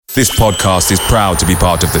This podcast is proud to be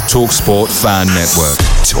part of the TalkSport Fan Network.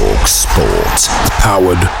 TalkSport.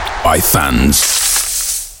 Powered by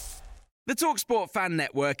fans. The TalkSport Fan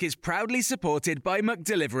Network is proudly supported by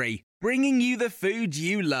McDelivery, bringing you the food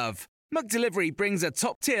you love. McDelivery brings a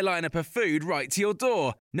top-tier lineup of food right to your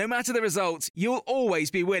door. No matter the result, you'll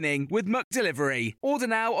always be winning with McDelivery. Order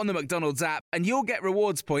now on the McDonald's app and you'll get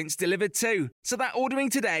rewards points delivered too. So that ordering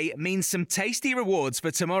today means some tasty rewards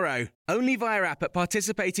for tomorrow. Only via app at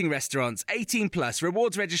participating restaurants. 18 plus.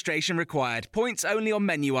 Rewards registration required. Points only on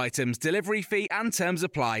menu items. Delivery fee and terms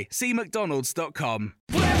apply. See mcdonalds.com.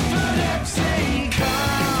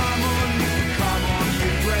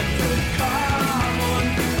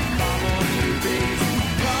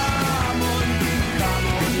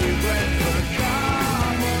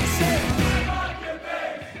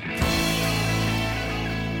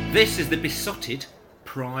 This is the besotted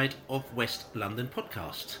Pride of West London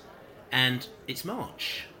podcast, and it's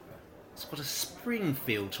March. It's got a spring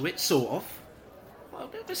feel to it, sort of. Well, a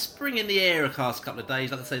bit of a spring in the air the past couple of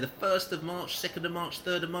days. Like I say, the 1st of March, 2nd of March,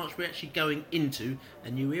 3rd of March, we're actually going into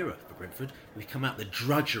a new era for Brentford. We've come out the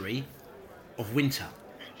drudgery of winter.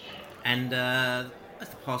 And as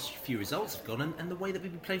the past few results have gone, and the way that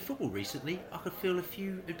we've been playing football recently, I could feel a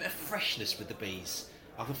bit of freshness with the bees.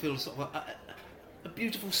 I could feel sort of a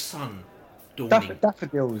beautiful sun dawning.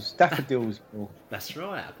 Daffodils. Paul. That's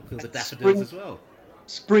right. I can feel the daffodils as well.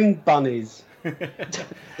 Spring bunnies.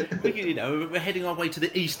 We're heading our way to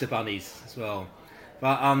the Easter bunnies as well.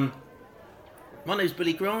 But my name's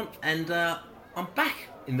Billy Grant, and I'm back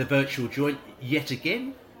in the virtual joint yet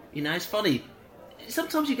again. You know, it's funny.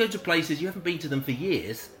 Sometimes you go to places you haven't been to them for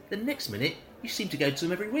years. The next minute you seem to go to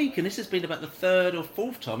them every week, and this has been about the 3rd or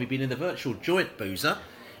 4th time we've been in the virtual joint, Boozer,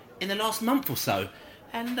 in the last month or so,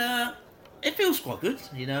 and it feels quite good.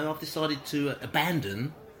 You know, I've decided to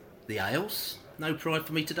abandon the ales. No pride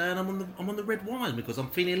for me today, and I'm on the red wine because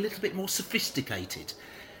I'm feeling a little bit more sophisticated,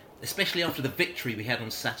 especially after the victory we had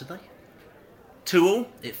on Saturday. 2-2,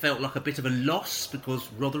 it felt like a bit of a loss because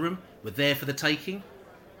Rotherham were there for the taking,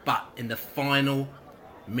 but in the final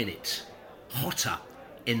minute, hotter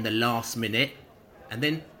in the last minute, and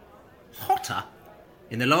then hotter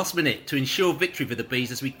in the last minute to ensure victory for the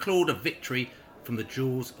Bees as we clawed a victory from the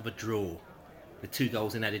jaws of a draw with 2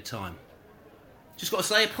 goals in added time. Just got to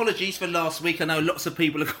say, apologies for last week. I know lots of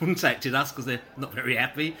people have contacted us because they're not very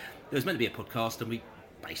happy. There was meant to be a podcast and we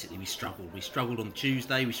struggled. We struggled on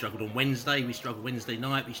Tuesday, we struggled on Wednesday, we struggled Wednesday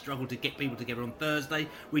night, we struggled to get people together on Thursday.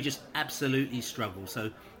 We just absolutely struggled.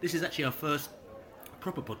 So this is actually our first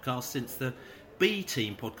proper podcast since the B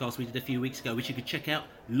Team podcast we did a few weeks ago, which you could check out.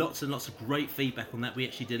 Lots and lots of great feedback on that. We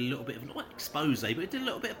actually did a little bit of, not expose, but we did a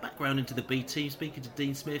little bit of background into the B Team, speaking to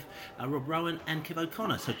Dean Smith, Rob Rowan and Kev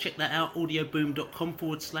O'Connor. So check that out,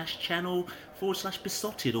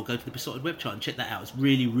 audioboom.com/channel/besotted, or go to the Besotted website and check that out. It's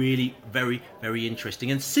really, really very, very interesting.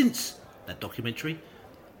 And since that documentary,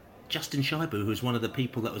 Justin Shibu, who's one of the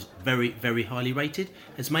people that was very, very highly rated,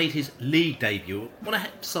 has made his league debut. I want to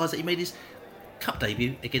emphasise that he made his cup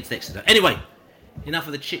debut against Exeter. Anyway, enough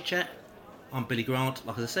of the chit-chat. I'm Billy Grant,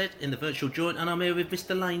 like I said, in the virtual joint, and I'm here with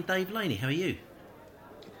Mr. Lane, Dave Laney. How are you?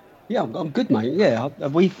 Yeah, I'm good, mate. Yeah,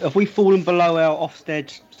 have we fallen below our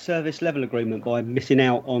Ofsted service level agreement by missing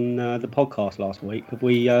out on the podcast last week? Have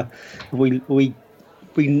we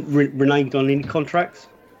reneged on any contracts?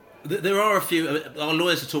 There are a few. Our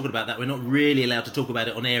lawyers are talking about that. We're not really allowed to talk about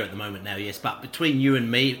it on air at the moment now, yes. But between you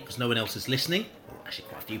and me, because no one else is listening, well, actually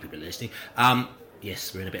quite a few people are listening,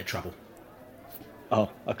 yes, we're in a bit of trouble. Oh,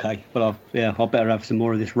 okay. Well, I better have some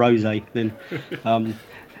more of this rosé then.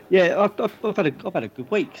 Yeah, I've had a good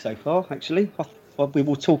week so far. Actually, we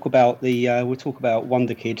will talk about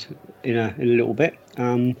Wonder Kid in a little bit.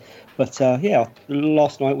 But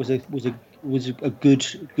last night was a good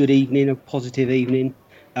evening, a positive evening.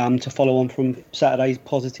 To follow on from Saturday's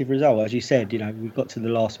positive result, as you said, you know, we got to the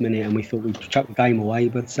last minute and we thought we'd chuck the game away,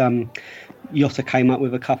 but Jota came up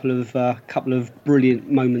with a couple of brilliant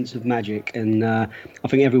moments of magic, and I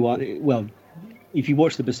think everyone. Well, if you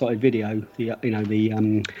watch the Besotted video, the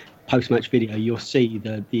post-match video, you'll see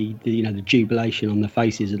the jubilation on the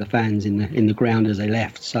faces of the fans in the ground as they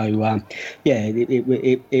left. So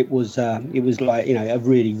it was like, you know, a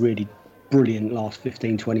really, really brilliant last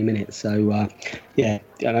 15-20 minutes. So I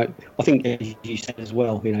think, as you said as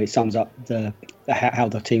well, you know, it sums up how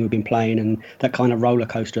the team have been playing and that kind of roller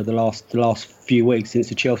coaster of the last few weeks since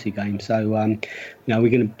the Chelsea game. So we're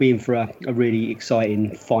going to be in for a really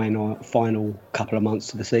exciting final couple of months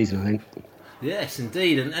to the season, I think. Yes,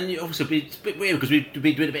 indeed, and also it's a bit weird because we've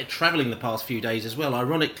been doing a bit of travelling the past few days as well.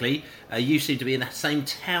 Ironically, you seem to be in the same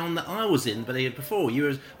town that I was in, but before you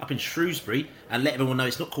were up in Shrewsbury, and let everyone know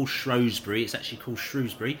it's not called Shrewsbury; it's actually called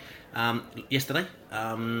Shrewsbury. Yesterday,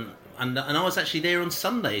 and I was actually there on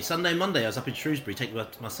Sunday, and Monday. I was up in Shrewsbury taking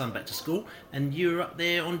my son back to school, and you were up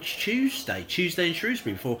there on Tuesday in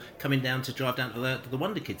Shrewsbury before coming down to drive down to the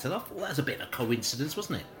Wonder Kids. And I thought that was a bit of a coincidence,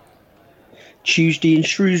 wasn't it? Tuesday in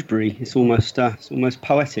Shrewsbury. It's almost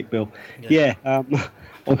poetic, Bill. Yeah.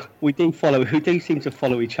 We do seem to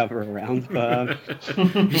follow each other around, but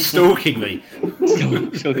you're stalking me.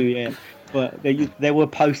 Stalking, yeah. But there were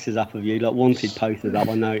posters up of you, like wanted posters up.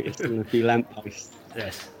 I noticed on a few lampposts.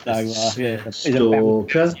 Yes. So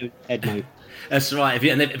Stalker. Head note. That's right.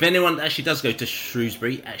 If anyone actually does go to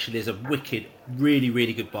Shrewsbury, actually there's a wicked, really,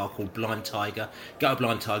 really good bar called Blind Tiger. Go to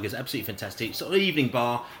Blind Tiger, it's absolutely fantastic. Sort of evening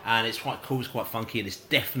bar, and it's quite cool, it's quite funky, and it's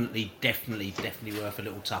definitely worth a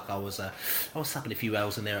little tuck. I was supping a few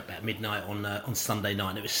ales in there at about midnight on Sunday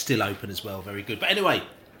night, and it was still open as well. Very good. But anyway,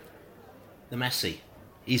 the Massey,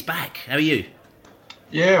 he's back. How are you?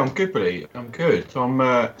 Yeah, I'm good, buddy. I'm good.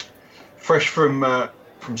 I'm fresh from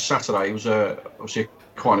Saturday. It was obviously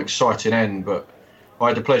quite an exciting end, but I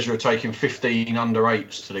had the pleasure of taking 15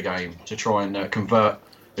 under-8s to the game to try and convert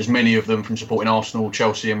as many of them from supporting Arsenal,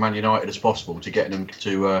 Chelsea and Man United as possible to get them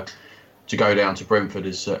to go down to Brentford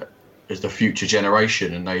as the future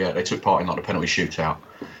generation, and they took part in like the penalty shootout,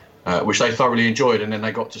 which they thoroughly enjoyed, and then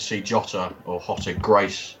they got to see Jota or Hotter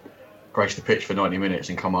grace the pitch for 90 minutes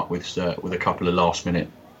and come up with a couple of last minute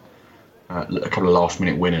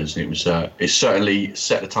winners. And it certainly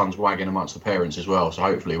set the tongues wagging amongst the parents as well. So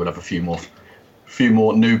hopefully we'll have a few more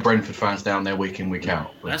new Brentford fans down there week in, week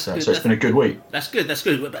out. So it's been a good week. That's good.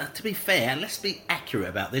 But to be fair, let's be accurate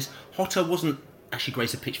about this. Hotter wasn't actually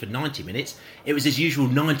graced the pitch for 90 minutes. It was his usual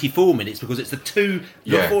 94 minutes because it's the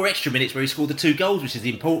 4 extra minutes where he scored the 2 goals, which is the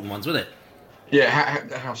important ones, wasn't it? Yeah,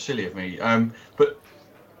 how silly of me. But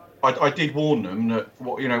I did warn them that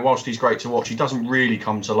whilst he's great to watch, he doesn't really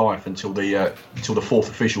come to life until the fourth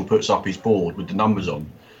official puts up his board with the numbers on,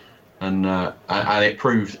 and it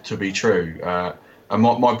proved to be true. And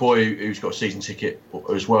my boy, who's got a season ticket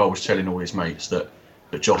as well, was telling all his mates that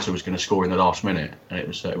Jota was going to score in the last minute, and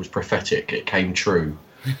it was prophetic. It came true.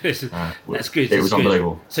 That's good. It was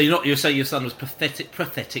unbelievable. So you're saying your son was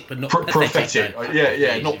pathetic, but not pathetic.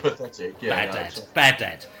 Yeah, not pathetic. Yeah, bad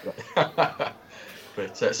dad.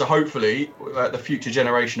 But so hopefully the future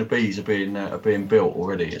generation of bees are being built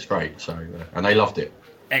already. It's great. So and they loved it.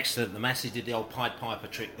 Excellent. The Massey did the old Pied Piper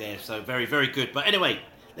trick there. So very, very good. But anyway,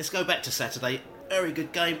 let's go back to Saturday. Very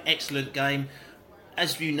good game. Excellent game.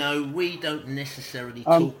 As you know, we don't necessarily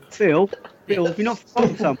talk. Phil, have you not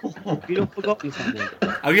forgotten something?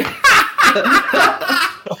 Oh yeah.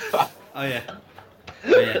 Oh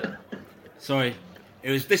yeah. Sorry.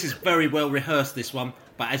 This is very well rehearsed, this one.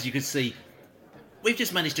 But as you can see, we've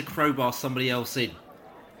just managed to crowbar somebody else in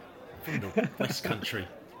from the West Country.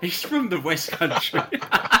 He's from the West Country.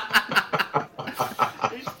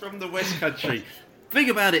 He's from the West Country. The thing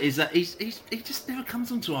about it is that he just never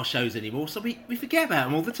comes onto our shows anymore, so we forget about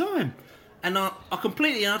him all the time. And I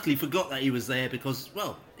completely and utterly forgot that he was there because,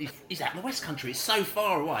 well, he's out in the West Country. It's so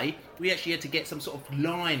far away. We actually had to get some sort of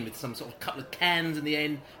line with some sort of couple of cans in the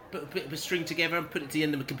end, put a bit of a string together and put it to the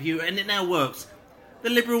end of the computer, and it now works. The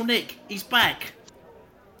Liberal Nick, he's back.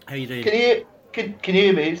 How you doing? Can you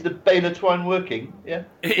hear me? Is the Baylor twine working? Yeah?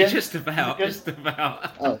 Just about.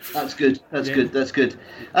 Oh, that's good. That's good.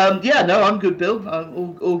 No, I'm good, Bill.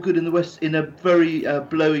 All good in the West, in a very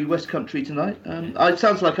blowy West Country tonight. It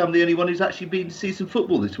sounds like I'm the only one who's actually been to see some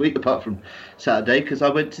football this week, apart from Saturday, because I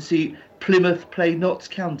went to see Plymouth play Notts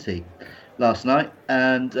County last night,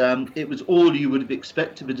 and it was all you would have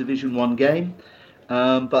expected of a Division 1 game.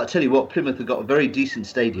 But I tell you what, Plymouth have got a very decent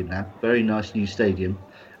stadium now, very nice new stadium.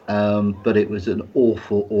 But it was an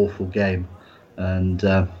awful game, and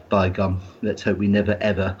by gum, let's hope we never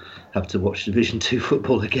ever have to watch Division 2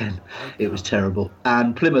 football again. It was terrible.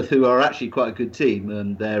 And Plymouth, who are actually quite a good team,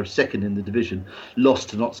 and they're second in the division, lost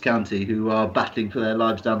to Notts County, who are battling for their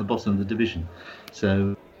lives down the bottom of the division.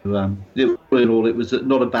 So, all in all, it was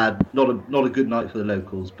not a good night for the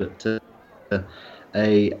locals, but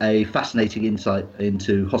a fascinating insight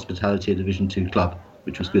into hospitality at Division 2 club,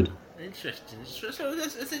 which was good. Interesting. So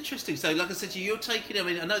that's interesting. So, like I said to you, you're taking. I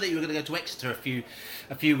mean, I know that you were going to go to Exeter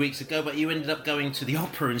a few weeks ago, but you ended up going to the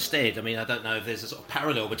Opera instead. I mean, I don't know if there's a sort of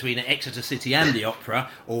parallel between Exeter City and the Opera,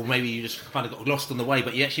 or maybe you just kind of got lost on the way.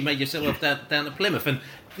 But you actually made yourself down to Plymouth, and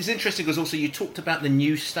it's interesting because also you talked about the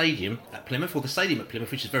new stadium at Plymouth, or the stadium at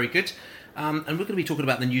Plymouth, which is very good. And we're going to be talking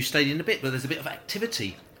about the new stadium in a bit, but there's a bit of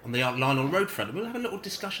activity on the line on road front. We'll have a little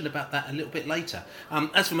discussion about that a little bit later.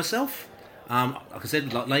 As for myself, like I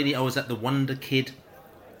said, like Lady, I was at the Wonder Kid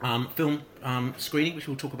film screening, which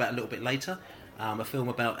we'll talk about a little bit later. A film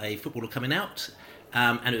about a footballer coming out.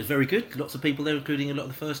 And it was very good. Lots of people there, including a lot of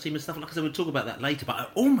the first team and stuff. Like I said, we'll talk about that later. But I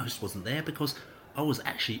almost wasn't there because I was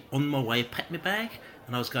actually on my way, packed my bag,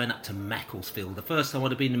 and I was going up to Macclesfield. The first time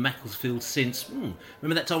I'd have been in Macclesfield since...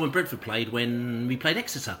 remember that time when Brentford played, when we played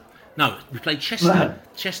Exeter? No, we played Chester.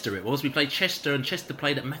 Chester it was. We played Chester, and Chester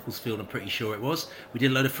played at Macclesfield, I'm pretty sure it was. We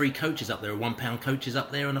did a load of free coaches up there, £1 coaches up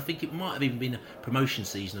there, and I think it might have even been a promotion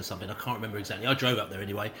season or something. I can't remember exactly. I drove up there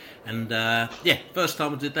anyway. And, first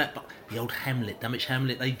time I did that. But the old Damage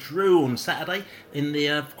Hamlet, they drew on Saturday in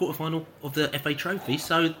the quarter-final of the FA Trophy.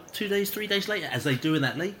 So 3 days later, as they do in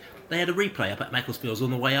that league, they had a replay up at Macclesfield. I was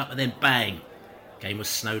on the way up, and then bang! Game was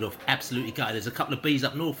snowed off, absolutely gutted. There's a couple of bees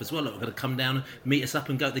up north as well that are going to come down and meet us up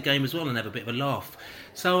and go to the game as well and have a bit of a laugh.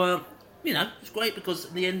 So, it's great because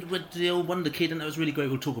in the end we went to the old Wonder Kid and that was really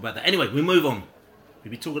great. We'll talk about that. Anyway, we move on.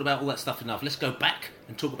 We've been talking about all that stuff enough. Let's go back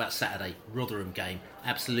and talk about Saturday. Rotherham game.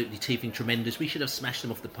 Absolutely teething tremendous. We should have smashed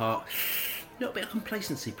them off the park. A little bit of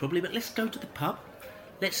complacency probably, but let's go to the pub.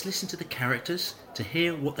 Let's listen to the characters to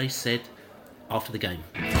hear what they said after the game.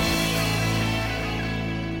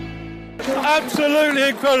 Absolutely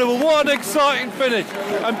incredible. What an exciting finish.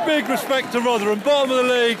 And big respect to Rotherham. Bottom of the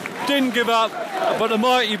league, didn't give up, but the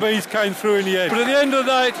mighty bees came through in the end. But at the end of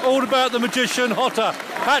the day, it's all about the magician, Hotter.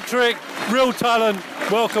 Hat-trick, real talent.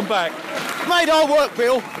 Welcome back. Made hard work,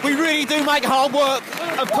 Bill. We really do make hard work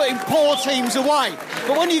of putting poor teams away.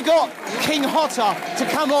 But when you got King Hotter to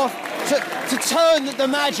come off, to turn the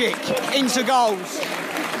magic into goals,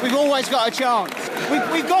 we've always got a chance.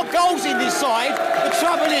 We've got goals in this side. The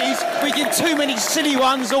trouble is, we give too many silly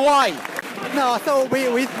ones away. No, I thought we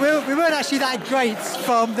weren't actually that great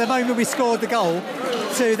from the moment we scored the goal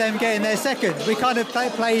to them getting their second. We kind of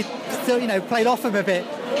played off them a bit.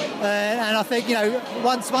 And I think,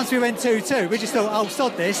 once we went 2-2, we just thought, oh,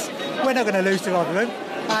 sod this. We're not going to lose to Rotherham.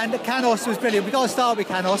 And Canos was brilliant. We've got to start with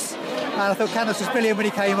Canos. And I thought Canos was brilliant when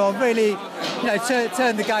he came on. Really,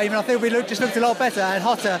 turned the game. And I think we just looked a lot better. And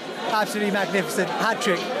Hotter, absolutely magnificent.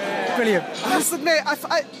 Hat-trick. Brilliant. I must admit,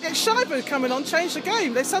 Shibu coming on changed the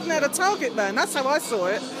game. They suddenly had a target man. That's how I saw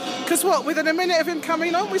it. Because within a minute of him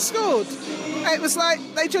coming on, we scored. It was like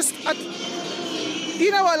they just...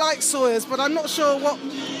 I like Sawyers, but I'm not sure what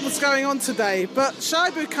was going on today. But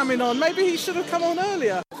Shibu coming on, maybe he should have come on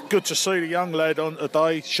earlier. Good to see the young lad on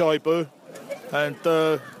today, Shibu. And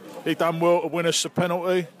he done well to win us the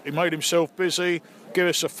penalty. He made himself busy, give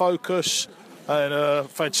us a focus. And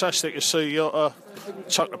fantastic to see Yotta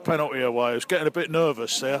tuck the penalty away. I was getting a bit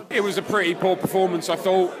nervous there. It was a pretty poor performance, I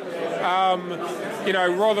thought.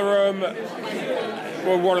 Rotherham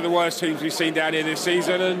were one of the worst teams we've seen down here this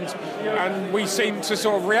season, and we seem to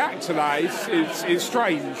sort of react to that. It's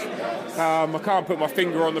strange. I can't put my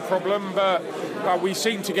finger on the problem, but we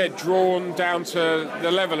seem to get drawn down to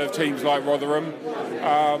the level of teams like Rotherham.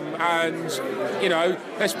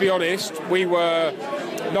 Let's be honest, we were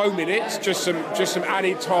no minutes, just some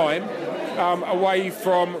added time away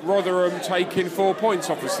from Rotherham taking 4 points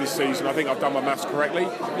off us this season. I think I've done my maths correctly,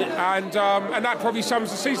 and that probably sums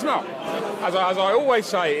the season up. As I always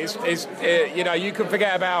say, you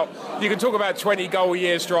can talk about 20 goal a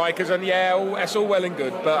year strikers, and that's all well and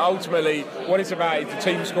good, but ultimately what it's about is the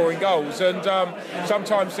team scoring goals, and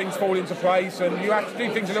sometimes things fall into place, and you have to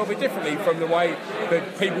do things a little bit differently from the way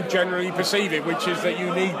that people generally perceive it, which is that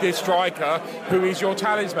you need this striker who is your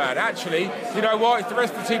talisman. Actually, you know what? If the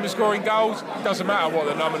rest of the team is scoring goals, it doesn't matter what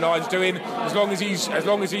the number 9's doing, as long as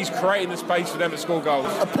he's creating the space for them to score goals.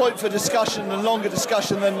 A point for discussion, and longer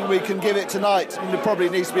discussion than we can give it tonight, and it probably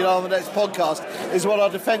needs to be on the next podcast, is what our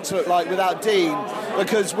defence looked like without Dean,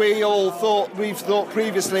 because we've thought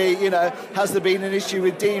previously, has there been an issue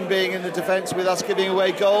with Dean being in the defence with us giving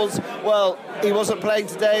away goals? Well, he wasn't playing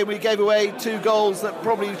today, and we gave away 2 goals that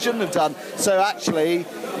probably shouldn't have done. So actually,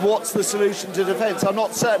 what's the solution to defence? I'm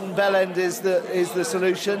not certain Bellend is the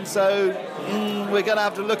solution, so we're going to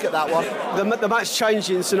have to look at that one. The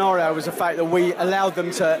match-changing scenario was the fact that we allowed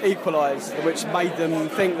them to equalise, which made them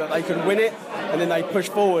think that they could win it, and then they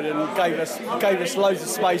pushed forward and gave us loads of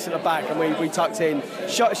space at the back, and we tucked in.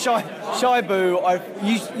 Shibu,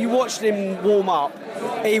 you watched him warm up.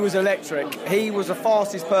 He was electric. He was the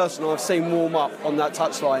fastest person I've seen warm up on that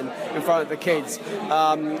touchline in front of the kids.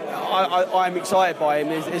 I'm excited by him.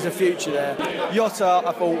 There's a future there. Yotta,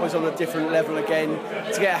 I thought, was on a different level again.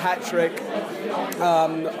 To get a hat-trick,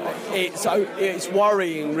 It's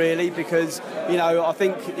worrying, really, because I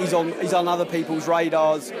think he's on other people's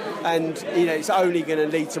radars, and it's only going to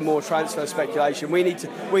lead to more transfer speculation. We need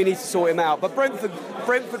to sort him out. But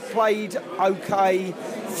Brentford played okay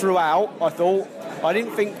throughout. I thought. I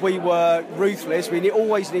didn't think we were ruthless. We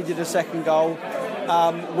always needed a second goal.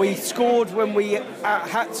 We scored when we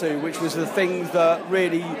had to, which was the thing that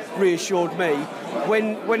really reassured me.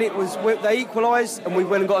 When they equalised and we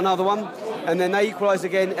went and got another one, and then they equalised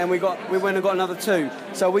again and we went and got another two.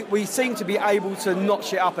 So we seem to be able to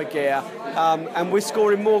notch it up a gear, and we're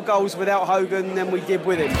scoring more goals without Hogan than we did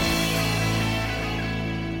with him.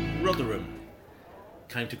 Rotherham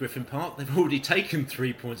came to Griffin Park. They've already taken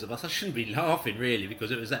 3 points of us. I shouldn't be laughing, really,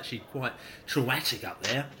 because it was actually quite traumatic up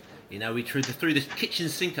there. We threw the kitchen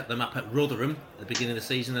sink at them up at Rotherham at the beginning of the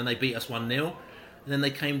season, and they beat us 1-0. And then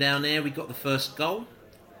they came down there, we got the first goal,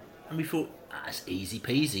 and we thought, it's easy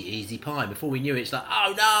peasy, easy pie. Before we knew it, it's like,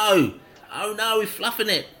 oh no, we're fluffing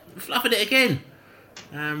it again.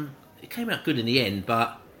 It came out good in the end,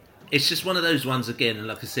 but it's just one of those ones again. And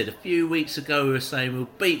like I said, a few weeks ago we were saying we'll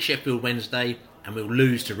beat Sheffield Wednesday and we'll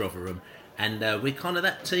lose to Rotherham. And we're kind of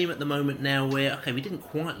that team at the moment now where, okay, we didn't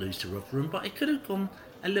quite lose to Rotherham, but it could have gone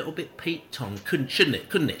a little bit Pete Tong, shouldn't it?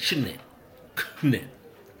 You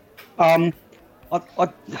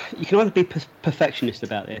can either be perfectionist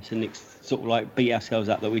about this and sort of like beat ourselves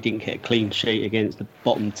up that we didn't get a clean sheet against the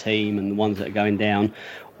bottom team and the ones that are going down,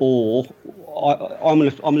 or I'm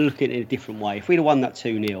looking at it in a different way. If we'd have won that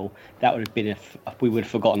 2-0, that would have been we would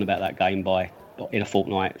have forgotten about that game in a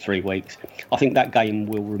fortnight, 3 weeks. I think that game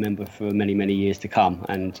we'll remember for many, many years to come.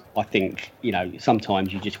 And I think,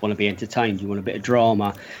 sometimes you just want to be entertained. You want a bit of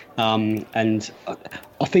drama. And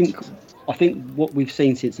I think what we've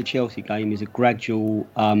seen since the Chelsea game is a gradual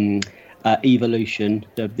evolution.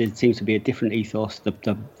 There seems to be a different ethos.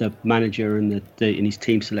 The manager and his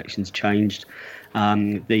team selections changed.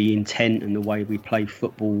 The intent and the way we play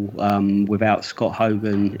football without Scott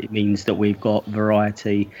Hogan, it means that we've got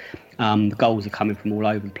variety. The goals are coming from all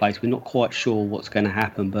over the place. We're not quite sure what's going to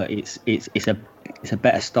happen, but it's a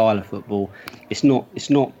better style of football. It's not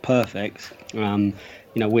perfect. We're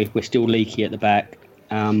still leaky at the back,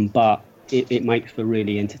 but it makes for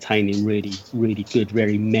really entertaining, really, really good,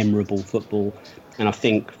 very memorable football. And I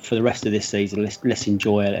think for the rest of this season, let's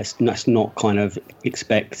enjoy it. Let's not kind of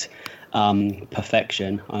expect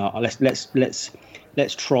perfection. Let's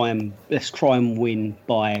try and win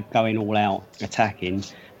by going all out attacking.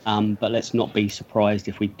 But let's not be surprised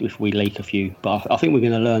if we leak a few. But I think we're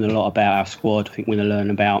going to learn a lot about our squad. I think we're going to learn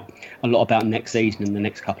a lot about next season in the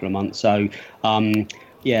next couple of months. So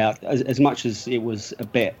as much as it was a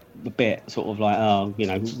bit sort of like,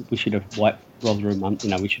 we should have wiped Rotherham,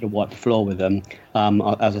 we should have wiped the floor with them.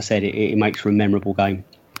 As I said, it makes for a memorable game.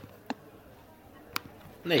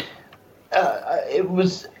 Nick, it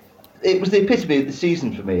was the epitome of the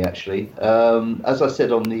season for me, actually. As I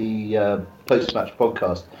said on the post-match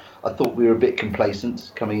podcast, I thought we were a bit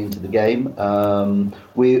complacent coming into the game.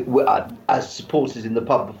 We as supporters in the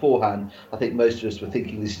pub beforehand, I think most of us were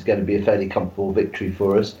thinking this is going to be a fairly comfortable victory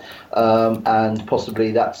for us, and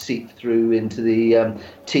possibly that seeped through into the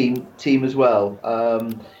team as well.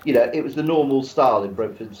 It was the normal style in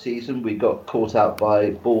Brentford's season. We got caught out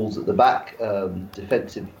by balls at the back,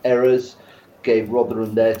 defensive errors. Gave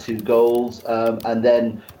Rotherham their 2 goals, and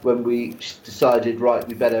then when we decided, right,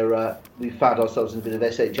 we found ourselves in a bit of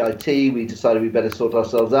SHIT, we decided we better sort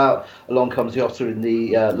ourselves out. Along comes Jota in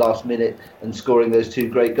the last minute and scoring those 2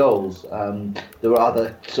 great goals. There were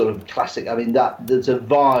other sort of classic, there's a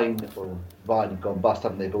Vine have gone bust,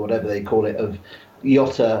 haven't they, but whatever they call it, of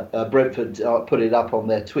Jota. Brentford put it up on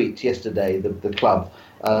their tweets yesterday, the club,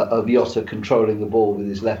 of Jota controlling the ball with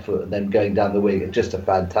his left foot and then going down the wing. It's just a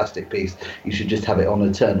fantastic piece. You should just have it on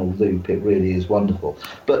eternal loop. It really is wonderful.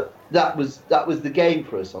 But that was the game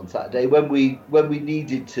for us on Saturday. When we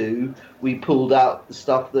needed to, we pulled out the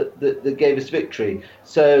stuff that gave us victory.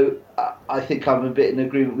 So I think I'm a bit in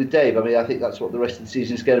agreement with Dave. I think that's what the rest of the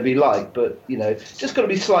season is going to be like. But just got to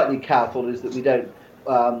be slightly careful is that we don't.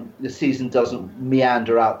 The season doesn't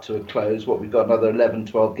meander out to a close. We've got another 11,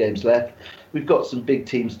 12 games left. We've got some big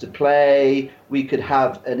teams to play. We could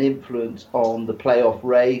have an influence on the playoff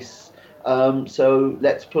race. So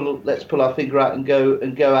let's pull our finger out and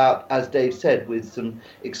go out, as Dave said, with some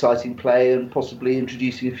exciting play and possibly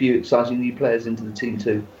introducing a few exciting new players into the team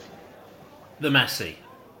too. The Massey.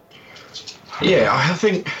 Yeah, I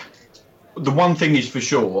think the one thing is for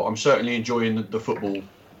sure, I'm certainly enjoying the football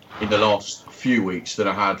in the last few weeks that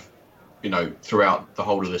I had, throughout the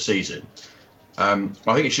whole of the season. I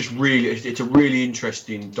think it's just it's a really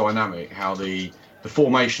interesting dynamic how the the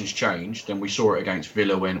formation's changed, and we saw it against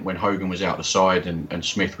Villa when Hogan was out the side and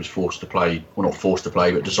Smith was forced to play, well, not forced to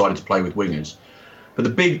play, but decided to play with wingers.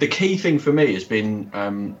 But the key thing for me has been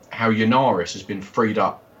how Yanaris has been freed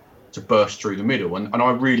up to burst through the middle, and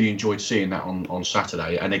I really enjoyed seeing that on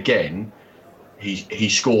Saturday. And again, he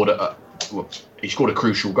scored a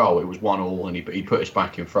crucial goal. It was 1-1, and he put us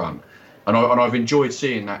back in front. And I've enjoyed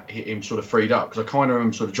seeing that him sort of freed up, because I kind of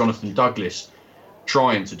remember sort of Jonathan Douglas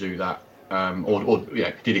trying to do that, or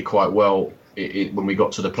did it quite well when we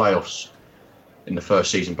got to the playoffs in the first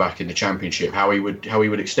season back in the Championship. How he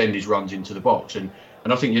would extend his runs into the box, and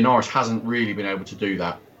I think Yanaris hasn't really been able to do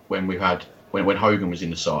that when Hogan was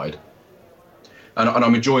in the side, and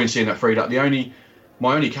I'm enjoying seeing that freed up.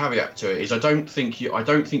 My only caveat to it is I don't think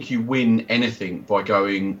you win anything by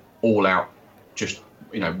going all out. Just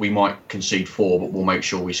we might concede 4, but we'll make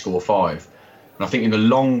sure we score 5. And I think in the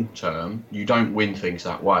long term, you don't win things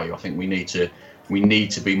that way. I think we need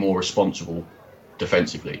to be more responsible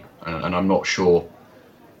defensively, and I'm not sure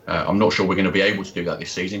we're going to be able to do that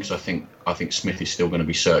this season, because I think Smith is still going to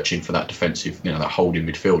be searching for that defensive, that holding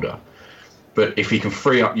midfielder. But if he can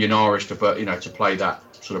free up Yanaris to play that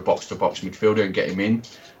sort of box-to-box midfielder and get him in,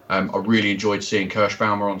 I really enjoyed seeing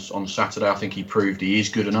Kirschbaumer on Saturday. I think he proved he is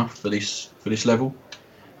good enough for this level,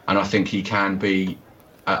 and I think he can be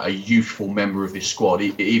a youthful member of this squad,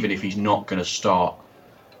 even if he's not going to start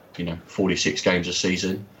 46 games a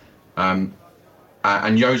season. And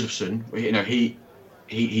Josefsson,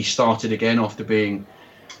 he started again after being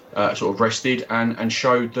sort of rested, and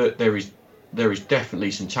showed that there is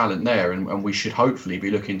definitely some talent there, and we should hopefully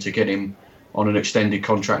be looking to get him on an extended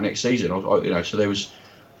contract next season. So there was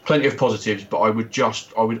plenty of positives, but I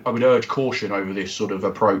would urge caution over this sort of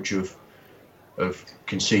approach of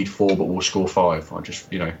concede 4 but we'll score 5.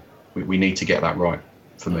 We need to get that right,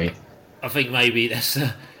 for me. I think maybe that's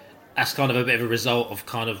kind of a bit of a result of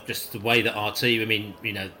kind of just the way that our team,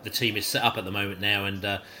 the team is set up at the moment now, and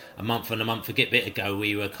a month ago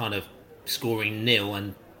we were kind of scoring 0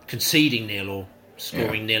 and conceding 0, or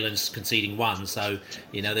scoring 0 and conceding 1. So,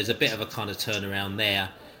 there's a bit of a kind of turnaround there.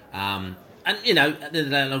 And, at the end of the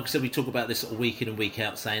day, like I said, we talk about this sort of week in and week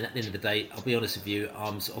out, saying at the end of the day, I'll be honest with you,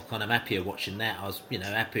 I'm sort of kind of happier watching that. I was,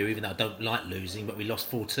 happier, even though I don't like losing, but we lost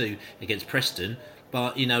 4-2 against Preston.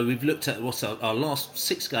 But, we've looked at what's our last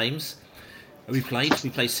 6 games we played. We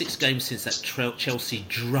played 6 games since that Chelsea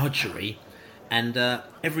drudgery. And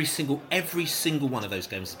every single one of those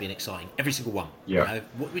games has been exciting. Every single one. Yeah.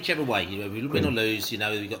 Whichever way, we win or lose. We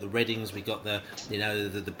got the Readings, we got the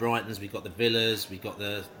the Brightons, we got the Villas, we got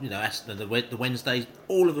the the Wednesdays.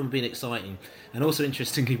 All of them have been exciting. And also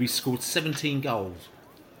interestingly, we scored 17 goals.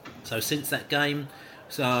 So since that game,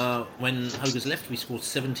 so when Hogan's left, we scored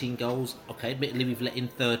 17 goals. Okay, admittedly we've let in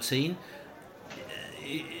 13.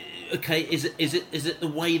 Okay, is it the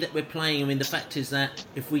way that we're playing? I mean, the fact is that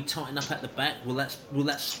if we tighten up at the back, will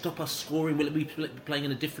that stop us scoring? Will it be playing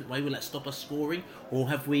in a different way? Will that stop us scoring? Or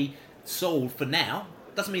have we solved, for now,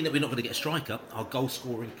 doesn't mean that we're not going to get a striker, our goal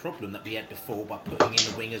scoring problem that we had before by putting in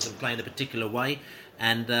the wingers and playing a particular way?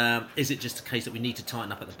 And is it just a case that we need to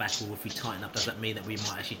tighten up at the back, or if we tighten up, does that mean that we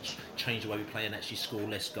might actually change the way we play and actually score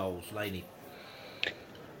less goals? Laney?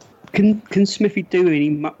 Can Smithy do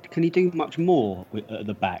Can he do much more at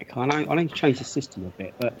the back? I know he's changed the system a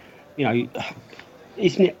bit, but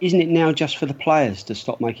isn't it now just for the players to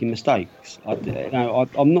stop making mistakes?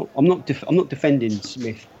 I'm not defending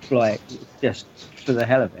Smith like just for the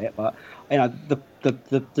hell of it, but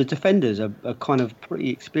the defenders are kind of pretty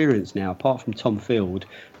experienced now, apart from Tom Field,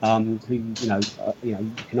 who you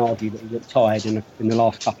can argue that he looked tired in the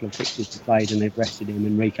last couple of fixtures he played, and they've rested him,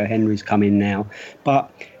 and Rico Henry's come in now.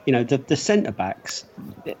 But the centre backs,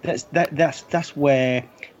 that's where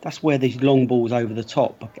these long balls over the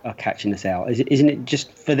top are catching us out. Isn't it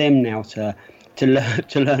just for them now to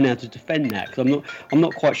learn how to defend that? Because I'm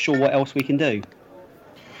not quite sure what else we can do.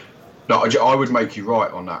 No, I would make you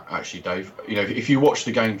right on that, actually, Dave. If you watch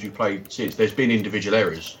the games you played since, there's been individual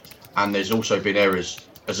errors, and there's also been errors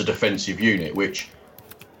as a defensive unit, which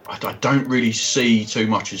I don't really see too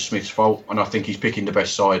much as Smith's fault, and I think he's picking the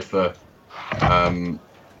best side for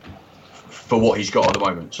what he's got at the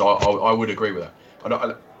moment. So I would agree with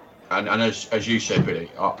that. And as you said,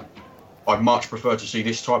 Billy, I'd much prefer to see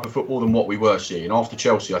this type of football than what we were seeing after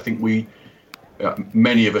Chelsea. I think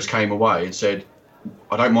many of us came away and said,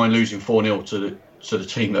 I don't mind losing 4-0 to the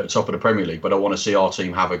team at the top of the Premier League, but I want to see our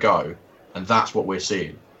team have a go, and that's what we're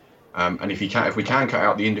seeing. And if we can cut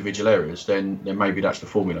out the individual errors, then maybe that's the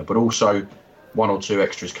formula. But also, 1 or 2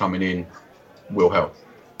 extras coming in will help.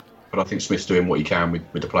 But I think Smith's doing what he can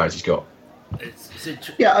with the players he's got.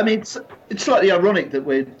 Yeah, I mean, it's slightly ironic that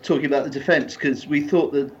we're talking about the defence, because we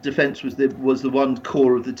thought the defence was the one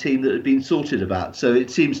core of the team that had been sorted about. So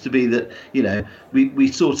it seems to be that, you know,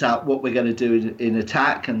 we sort out what we're going to do in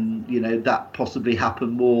attack, and, you know, that possibly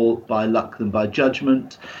happened more by luck than by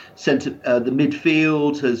judgment. The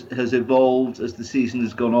midfield has evolved as the season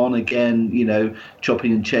has gone on. Again, you know,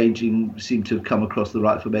 chopping and changing seemed to have come across the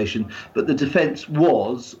right formation. But the defence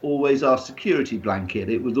was always our security blanket.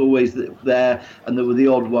 It was always there, and there were the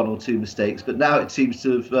odd one or two mistakes. But now it seems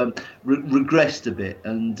to have regressed a bit.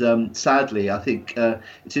 And sadly, I think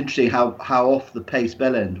it's interesting how off the pace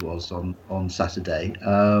Bellend was on Saturday.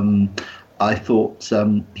 I thought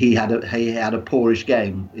he had a poorish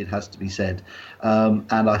game, it has to be said,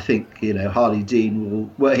 and I think, you know, Harley Dean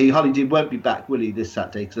won't be back, will he, this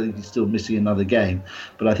Saturday, because I think he's still missing another game.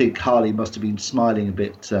 But I think Harley must have been smiling a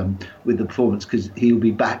bit with the performance, because he'll be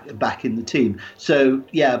back in the team. So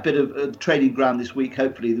yeah, a bit of training ground this week.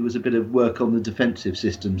 Hopefully there was a bit of work on the defensive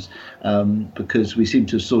systems, because we seem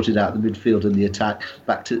to have sorted out the midfield and the attack.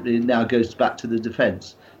 It now goes back to the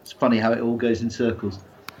defence. It's funny how it all goes in circles.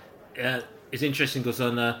 It's interesting because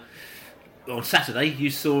on Saturday you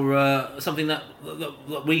saw something that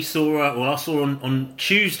we saw, or I saw on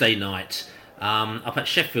Tuesday night up at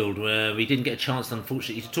Sheffield, where we didn't get a chance,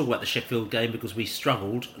 unfortunately, to talk about the Sheffield game because we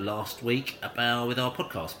struggled last week with our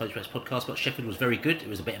podcast, Post-Race podcast. But Sheffield was very good. It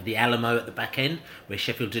was a bit of the Alamo at the back end, where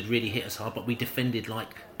Sheffield did really hit us hard, but we defended like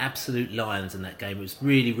absolute lions in that game. It was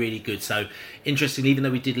really, really good. So interesting, even though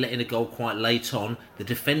we did let in a goal quite late on, the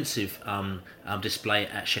defensive display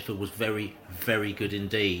at Sheffield was very, very good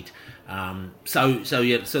indeed. So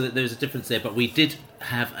there's a difference there, but we did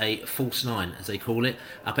have a false nine, as they call it,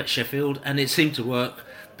 up at Sheffield, and it seemed to work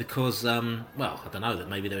because, I don't know, that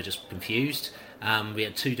maybe they were just confused. We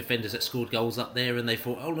had two defenders that scored goals up there, and they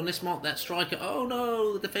thought, hold on, let's mark that striker. Oh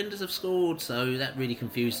no, the defenders have scored, so that really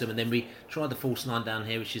confused them. And then we tried the false nine down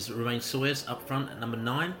here, which is Romain Sawyers up front at number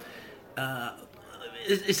 9.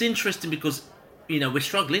 It's interesting because, you know, we're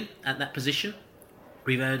struggling at that position.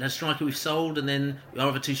 We've had a striker we've sold, and then our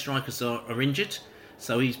other two strikers are injured.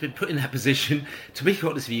 So he's been put in that position. To be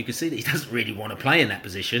honest with you, you can see that he doesn't really want to play in that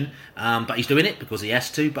position, but he's doing it because he has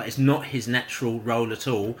to. But it's not his natural role at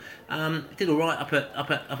all. He did all right up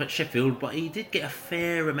at Sheffield, but he did get a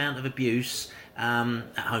fair amount of abuse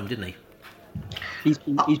at home, didn't he? He's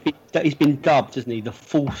been dubbed, hasn't he, the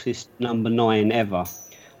falsest number 9 ever.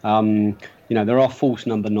 You know, there are false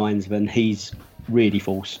number 9s, but he's really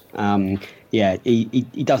false.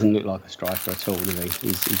 He doesn't look like a striker at all, does he?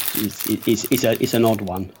 It's an odd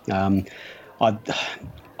one. I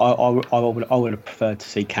would have preferred to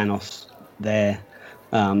see Canos there,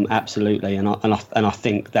 absolutely, and I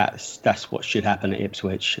think that's what should happen at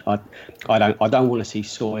Ipswich. I don't want to see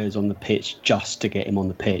Sawyers on the pitch just to get him on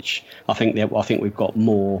the pitch. I think we've got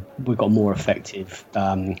more effective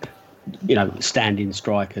stand-in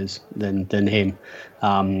strikers than him.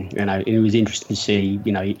 It was interesting to see.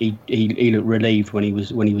 He looked relieved when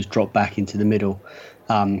he was dropped back into the middle.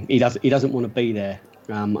 He doesn't want to be there,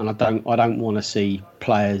 and I don't want to see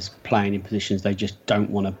players playing in positions they just don't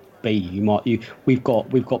want to be. We've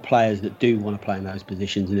got players that do want to play in those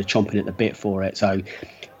positions and are chomping at the bit for it. So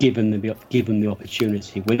give them the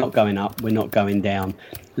opportunity. We're not going up. We're not going down.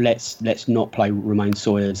 Let's not play Romain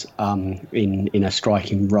Sawyers in a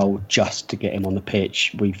striking role just to get him on the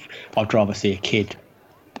pitch. I'd rather see a kid.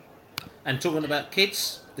 And talking about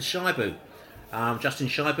kids, the Shaibu. Justin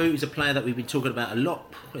Shaibu is a player that we've been talking about a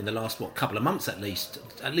lot in the last couple of months at least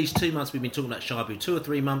 2 months. We've been talking about Shaibu 2 or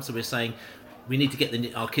 3 months, and we're saying we need to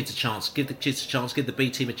get our kids a chance, give the kids a chance, give the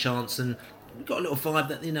B team a chance, and we've got a little vibe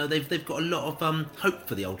that they've got a lot of hope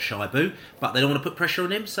for the old Shaibu, but they don't want to put pressure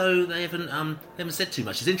on him, so they haven't said too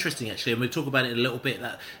much. It's interesting actually, and we'll talk about it in a little bit.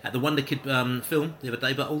 That at the Wonder Kid film the other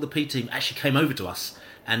day, but all the P team actually came over to us.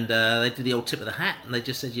 And they did the old tip of the hat, and they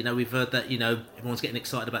just said, we've heard that, everyone's getting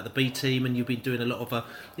excited about the B team, and you've been doing a lot of,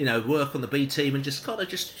 work on the B team, and just kind of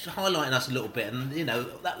just highlighting us a little bit, and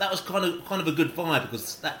that was kind of a good vibe,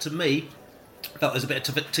 because that to me felt there's a bit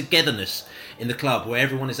of togetherness in the club, where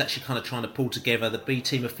everyone is actually kind of trying to pull together. The B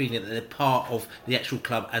team are feeling that they're part of the actual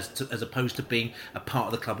club, as opposed to being a part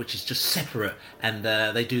of the club which is just separate, and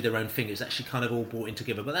they do their own thing. It's actually kind of all brought in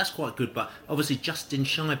together, but that's quite good. But obviously Justin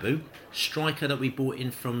Shaibu, striker that we brought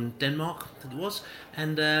in from Denmark, I think it was,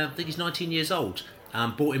 and I think he's 19 years old.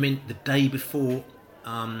 Brought him in the day before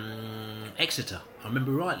Exeter, I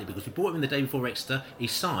remember rightly, because we brought him in the day before Exeter. He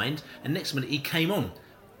signed, and next minute he came on.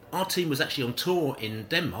 Our team was actually on tour in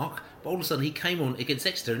Denmark, but all of a sudden he came on against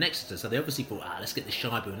Exeter in Exeter, so they obviously thought, let's get this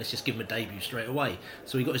Shaibu and let's just give him a debut straight away.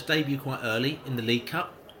 So he got his debut quite early in the League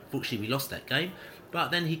Cup. Unfortunately, we lost that game. but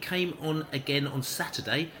then he came on again on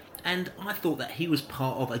Saturday, and I thought that he was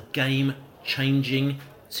part of a game-changing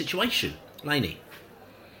situation. Laney?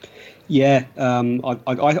 Yeah,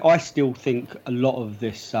 I still think a lot of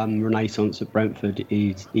this renaissance at Brentford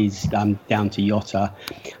is down to Jota.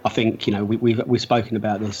 I think, you know, we've spoken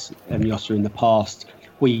about this Jota in the past.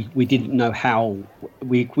 We didn't know how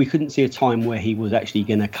we couldn't see a time where he was actually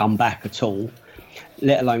going to come back at all,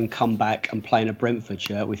 let alone come back and play in a Brentford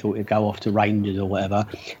shirt. We thought he'd go off to Rangers or whatever,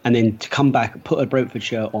 and then to come back, put a Brentford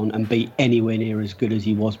shirt on and be anywhere near as good as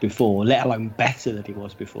he was before, let alone better than he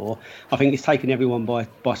was before. I think it's taken everyone by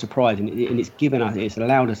surprise, and it's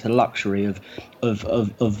allowed us the luxury of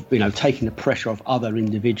you know, taking the pressure off other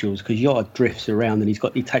individuals, because Jota drifts around and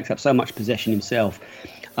he takes up so much possession himself.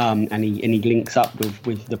 And he links up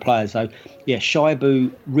with the players. So yeah,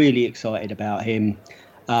 Shaibu, really excited about him.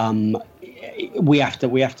 We have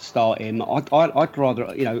to start him. I'd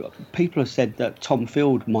rather, you know, people have said that Tom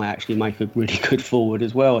Field might actually make a really good forward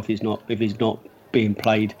as well if he's not being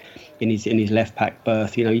played in his left back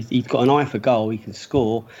berth. You know, he's got an eye for goal. He can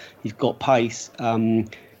score. He's got pace. You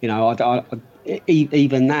know,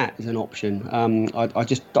 even that is an option. I'm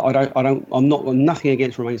nothing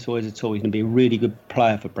against Romain Sawyers at all. He's going to be a really good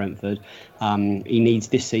player for Brentford. He needs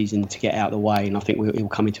this season to get out of the way, and I think he'll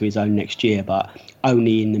come into his own next year, but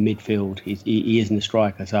only in the midfield. He isn't a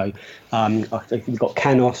striker. So I think we've got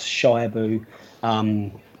Canos, Shaibu.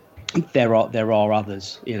 There are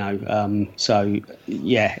others, you know. So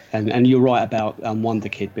yeah, and you're right about Wonder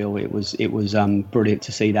Kid, Bill. It was brilliant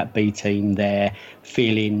to see that B team there,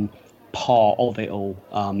 feeling part of it all,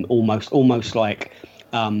 almost like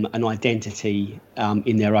an identity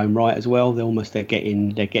in their own right as well. They're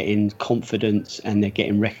getting confidence, and they're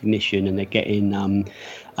getting recognition, and they're getting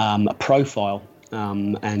a profile.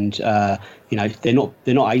 And you know, they're not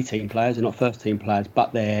 18 players, they're not first team players,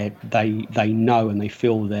 but they know and they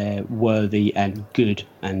feel they're worthy and good,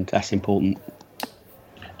 and that's important.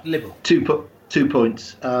 Liberal. 2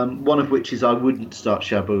 points. One of which is I wouldn't start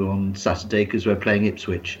Shabu on Saturday because we're playing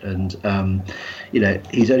Ipswich, and you know,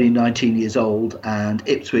 he's only 19 years old, and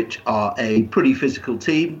Ipswich are a pretty physical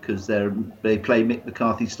team because they play Mick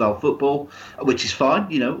McCarthy style football, which is fine.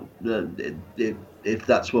 You know, if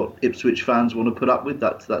that's what Ipswich fans want to put up with,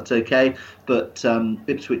 that's okay. But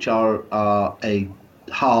Ipswich are a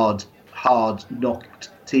hard knocked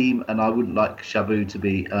team, and I wouldn't like Shabu to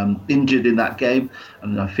be injured in that game,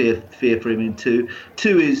 and I fear for him in two.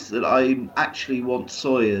 Two is that I actually want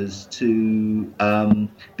Sawyers to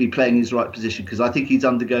be playing his right position, because I think he's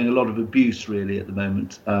undergoing a lot of abuse really at the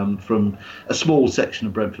moment from a small section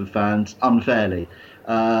of Brentford fans, unfairly.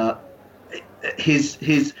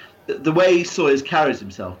 The way Sawyers carries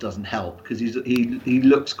himself doesn't help, because he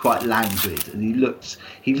looks quite languid, and he looks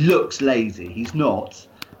lazy. He's not.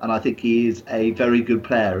 And I think he is a very good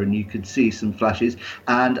player, and you could see some flashes.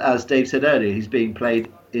 And as Dave said earlier, he's being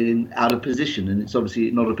played out of position, and it's obviously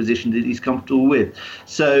not a position that he's comfortable with.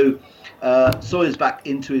 So Sawyer's back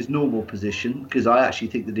into his normal position, because I actually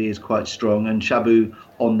think that he is quite strong, and Shabu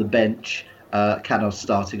on the bench, Canos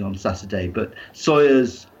starting on Saturday. But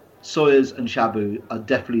Sawyers and Shabu are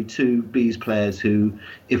definitely two Bees players who,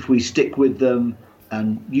 if we stick with them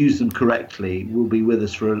and use them correctly, will be with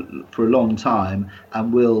us for a long time,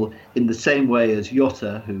 and will, in the same way as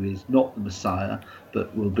Jota, who is not the Messiah,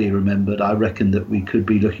 but will be remembered. I reckon that we could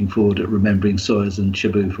be looking forward at remembering Sawyers and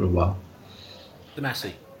Shabu for a while. The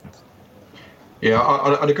Massey. Yeah,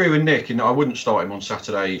 I'd agree with Nick. I wouldn't start him on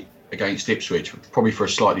Saturday against Ipswich, probably for a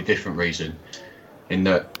slightly different reason, in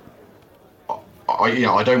that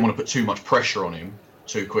I don't want to put too much pressure on him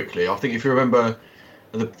too quickly. I think if you remember,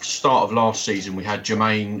 at the start of last season, we had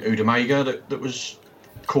Jermaine Udamega that was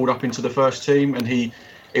called up into the first team, and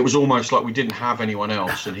it was almost like we didn't have anyone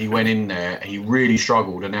else, and he went in there and he really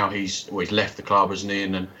struggled, and now he's left the club, hasn't he?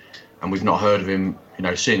 And we've not heard of him, you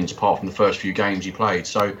know, since, apart from the first few games he played.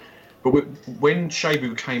 So, but when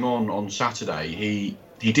Shabu came on Saturday,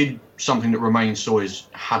 he did something that Romain Sawyers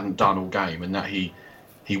hadn't done all game, and that he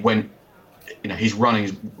went, you know, he's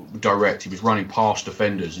running direct. He was running past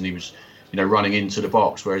defenders, and he was, you know, running into the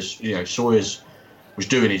box. Whereas, you know, Sawyers was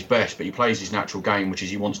doing his best, but he plays his natural game, which is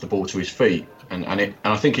he wants the ball to his feet, and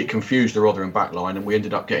I think it confused the Rotherham back line, and we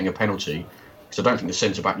ended up getting a penalty because I don't think the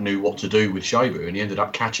centre back knew what to do with Shabu, and he ended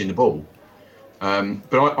up catching the ball.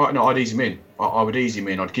 But I'd ease him in. I would ease him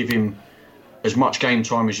in. I'd give him as much game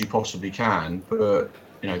time as you possibly can. But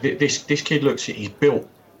you know, this kid he's built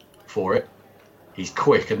for it. He's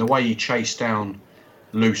quick, and the way he chased down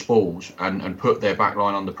loose balls and put their back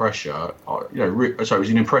line under pressure, so it was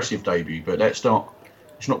an impressive debut. But let's not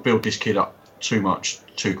build this kid up too much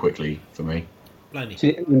too quickly for me.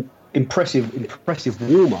 impressive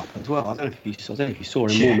warm up as well. I don't know if you saw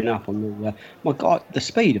him warming up on the. My God, the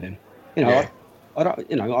speed of him. You know, I don't.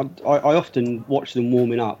 You know, I often watch them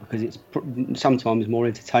warming up because it's sometimes more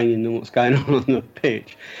entertaining than what's going on the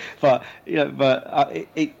pitch. But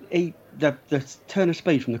the turn of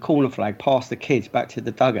speed from the corner flag past the kids back to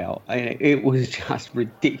the dugout, it was just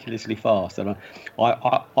ridiculously fast. And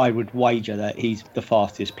I would wager that he's the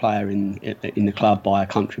fastest player in the club by a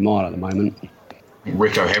country mile at the moment.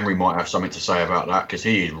 Rico Henry might have something to say about that because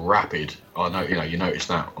he is rapid. I know, you noticed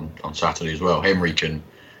that on Saturday as well. Henry can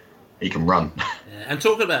run. Yeah, and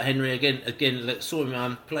talking about Henry again, saw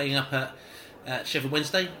him playing up at Sheffield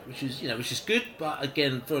Wednesday, which is good. But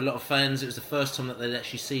again, for a lot of fans, it was the first time that they'd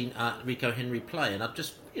actually seen Rico Henry play. And I've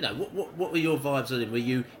just, what were your vibes on him? Were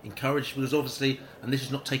you encouraged? Because obviously, and this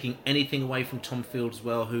is not taking anything away from Tom Field as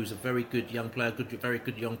well, who's a very good young player, very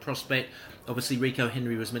good young prospect. Obviously, Rico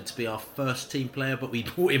Henry was meant to be our first team player, but we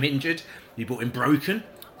bought him injured. We bought him broken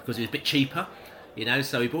because he was a bit cheaper.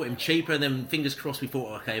 So we bought him cheaper, and then fingers crossed we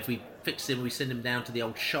thought, okay, if we fix him, we send him down to the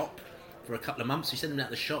old shop for a couple of months. We send him out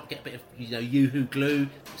to the shop, get a bit of Yoo-hoo glue,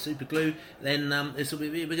 super glue. Then we're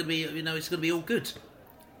going to be, it's going to be all good.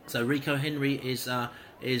 So Rico Henry is now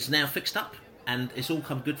fixed up, and it's all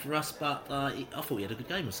come good for us. But I thought he had a good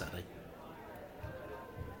game on Saturday.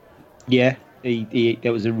 Yeah,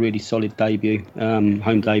 that was a really solid debut,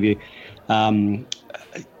 home debut.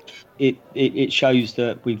 It shows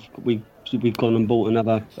that we've gone and bought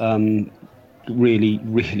another really,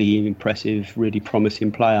 really impressive, really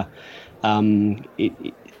promising player. There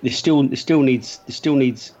still needs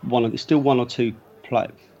one or two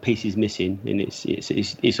pieces missing, and it's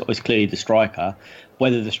clearly the striker.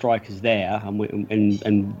 Whether the striker's there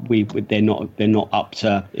they're not up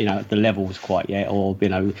to the levels quite yet, or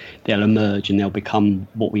they'll emerge and they'll become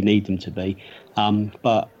what we need them to be.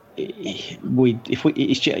 But the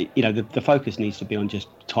focus needs to be on just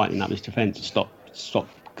tightening up this defence and stop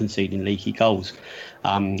conceding leaky goals.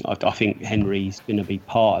 I think Henry's going to be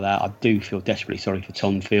part of that. I do feel desperately sorry for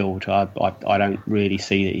Tom Field. I don't really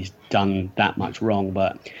see that he's done that much wrong,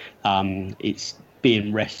 but it's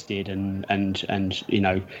being rested and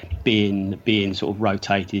being sort of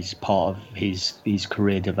rotated is part of his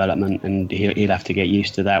career development, and he'll have to get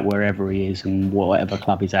used to that wherever he is and whatever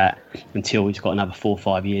club he's at until he's got another 4 or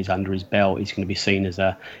 5 years under his belt. He's going to be seen as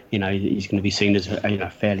a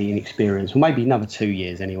fairly inexperienced, well, maybe another 2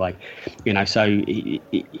 years anyway. So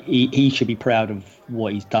he should be proud of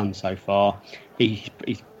what he's done so far. His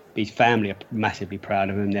family are massively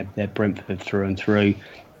proud of him. They're Brentford through and through.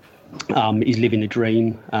 He's living the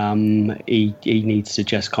dream. He needs to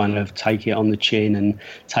just kind of take it on the chin and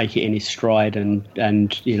take it in his stride and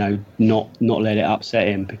not let it upset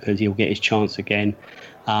him, because he'll get his chance again.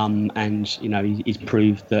 He's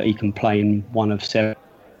proved that he can play in one of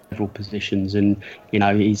several positions, and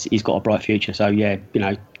he's got a bright future. So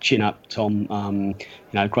chin up, Tom.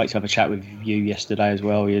 Great to have a chat with you yesterday as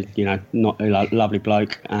well. You're not a lovely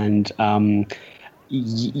bloke, and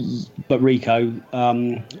but Rico,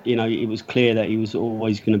 it was clear that he was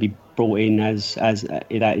always going to be brought in as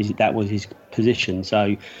that was his position.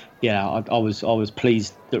 So, I was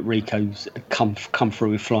pleased that Rico's come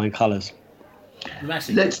through with flying colours.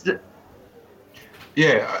 Massive. I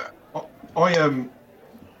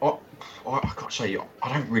got to say,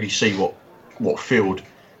 I don't really see what Field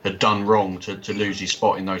had done wrong to lose his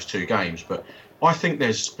spot in those two games, but I think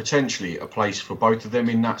there's potentially a place for both of them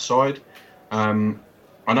in that side. I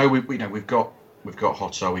know we've got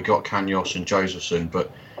Hotta, we've got Kanyos and Josephson,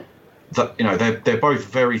 but they're both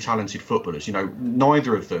very talented footballers.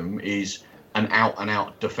 Neither of them is an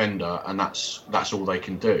out defender, and that's all they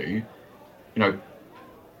can do.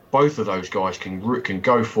 Both of those guys can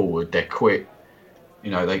go forward. They're quick.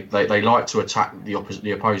 They like to attack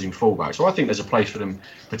the opposing fullback. So I think there's a place for them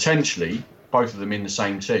potentially, both of them in the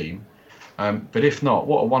same team. But if not,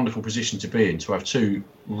 what a wonderful position to be in, to have two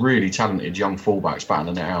really talented young fullbacks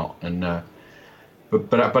battling it out. And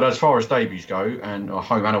but as far as debuts go, and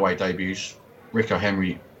home and away debuts, Rico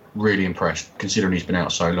Henry really impressed, considering he's been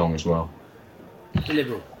out so long as well.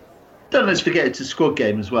 Liberal. Don't let's forget it's a squad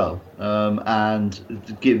game as well, and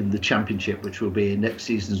given the Championship, which will be next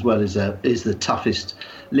season as well, is the toughest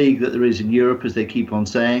league that there is in Europe, as they keep on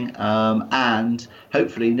saying, and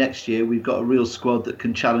hopefully next year we've got a real squad that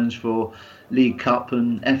can challenge for League Cup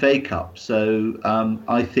and FA Cup. So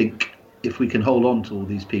I think if we can hold on to all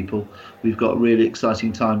these people, we've got a really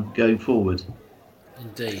exciting time going forward.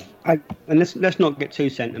 Indeed. And let's not get too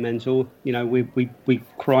sentimental. You know, we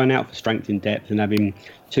crying out for strength in depth and having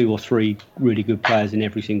 2 or 3 really good players in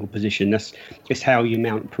every single position. That's how you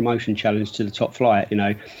mount promotion challenge to the top flight. You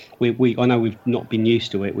know, I know we've not been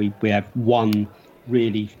used to it. We have one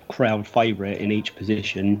really crowd favourite in each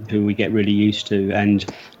position who we get really used to, and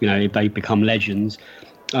you know, if they become legends.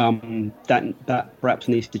 That perhaps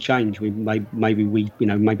needs to change. Maybe we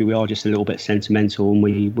are just a little bit sentimental, and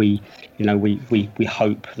we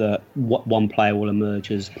hope that one player will emerge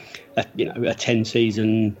as a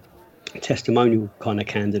 10-season testimonial kind of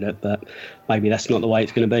candidate, but maybe that's not the way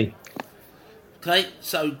it's going to be. Okay,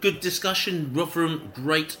 so good discussion. Rotherham,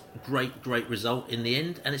 great result in the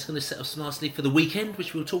end, and it's going to set us nicely for the weekend,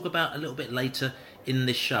 which we'll talk about a little bit later in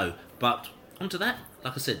this show. But onto that,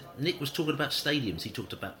 like I said, Nick was talking about stadiums. He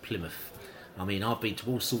talked about Plymouth. I mean, I've been to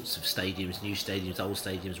all sorts of stadiums, new stadiums, old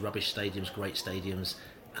stadiums, rubbish stadiums, great stadiums.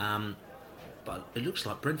 But it looks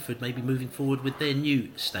like Brentford may be moving forward with their new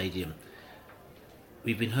stadium.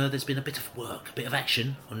 We've been heard there's been a bit of work, a bit of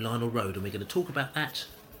action on Lionel Road, and we're going to talk about that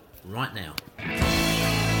right now.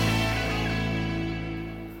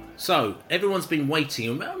 So, everyone's been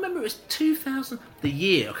waiting. I remember it was 2000, the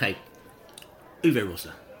year. Okay, Uwe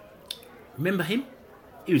Rosler. Remember him?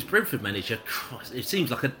 He was Brentford manager. Christ, it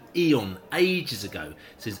seems like an eon, ages ago,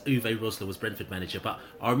 since Uwe Rosler was Brentford manager. But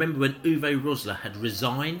I remember when Uwe Rosler had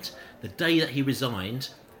resigned, the day that he resigned,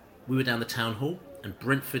 we were down the town hall, and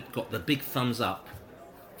Brentford got the big thumbs up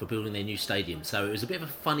for building their new stadium. So it was a bit of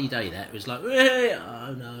a funny day. That it was like, hey,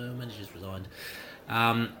 oh no, manager's resigned.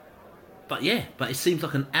 But it seems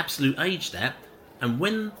like an absolute age, that. And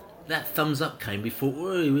when that thumbs up came, we thought,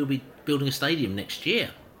 we'll be building a stadium next year,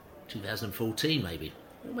 2014 maybe,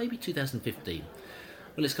 or maybe 2015.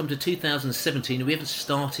 Well, it's come to 2017 and we haven't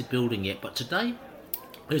started building yet. But today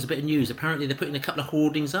there's a bit of news. Apparently they're putting a couple of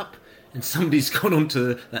hoardings up, and somebody's gone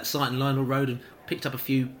onto that site in Lionel Road and picked up a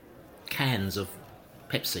few cans of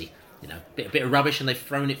Pepsi, you know, a bit of rubbish, and they've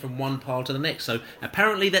thrown it from one pile to the next. So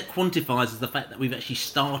apparently that quantifies as the fact that we've actually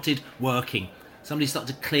started working. Somebody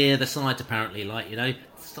started to clear the site, apparently,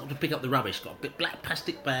 started to pick up the rubbish, got a big black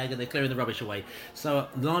plastic bag, and they're clearing the rubbish away. So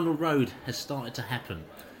Lionel Road has started to happen.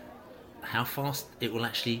 How fast it will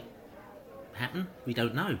actually happen, we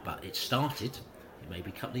don't know, but it started. It may be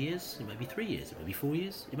a couple of years, it may be 3 years, it may be 4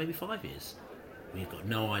 years, it may be 5 years. We've got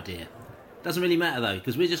no idea. Doesn't really matter though,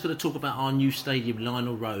 because we're just going to talk about our new stadium,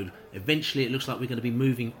 Lionel Road. Eventually it looks like we're going to be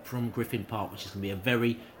moving from Griffin Park, which is going to be a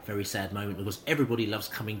very, very sad moment, because everybody loves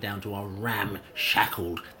coming down to our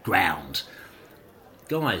ramshackled ground.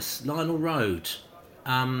 Guys, Lionel Road,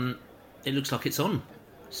 it looks like it's on.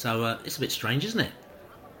 So it's a bit strange, isn't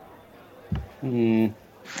it?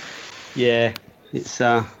 Yeah, it's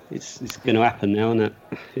going to happen now, isn't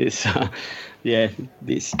it?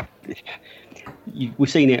 We've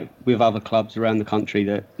seen it with other clubs around the country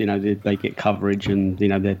that, you know, they get coverage, and you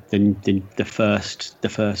know the first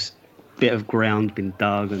bit of ground been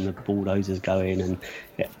dug and the bulldozers go in, and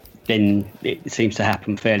then it seems to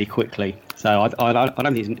happen fairly quickly. So I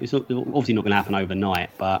don't think it's obviously not going to happen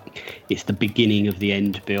overnight, but it's the beginning of the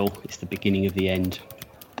end, Bill. It's the beginning of the end.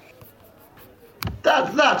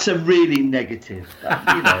 That's a really negative.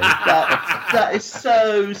 That is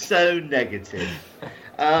so negative.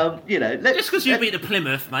 Just because you beat the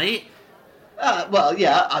Plymouth, mate.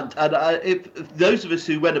 If those of us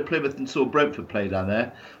who went to Plymouth and saw Brentford play down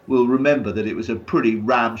there will remember that it was a pretty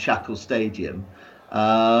ramshackle stadium.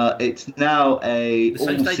 It's now a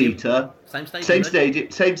all-seater. Same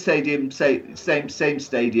stadium.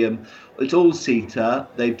 It's all-seater.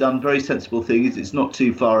 They've done very sensible things. It's not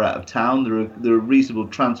too far out of town. There are reasonable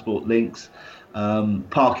transport links.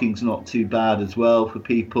 Parking's not too bad as well for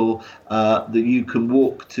people. That you can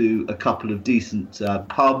walk to a couple of decent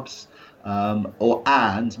pubs.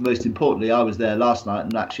 And most importantly, I was there last night,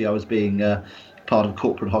 and actually I was being part of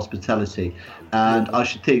corporate hospitality. And I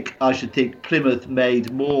should think Plymouth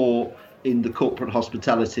made more in the corporate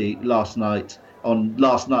hospitality last night on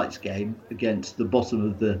last night's game against the bottom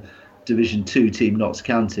of the Division 2 team, Notts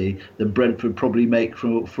County, than Brentford probably make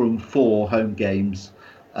from 4 home games.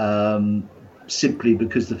 Simply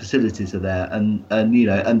because the facilities are there, and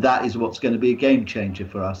that is what's going to be a game changer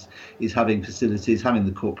for us, is having facilities, having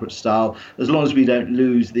the corporate style. As long as we don't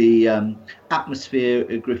lose the atmosphere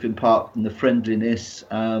at Griffin Park and the friendliness,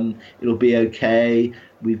 it'll be okay.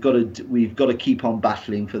 We've got to keep on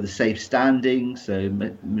battling for the safe standing. So,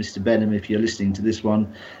 Mr. Benham, if you're listening to this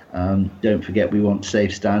one, don't forget we want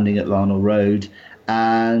safe standing at Lionel Road.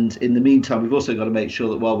 And in the meantime, we've also got to make sure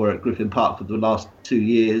that while we're at Griffin Park for the last 2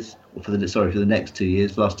 years, or for the next 2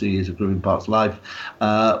 years, last 2 years of Griffin Park's life,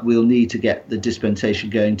 we'll need to get the dispensation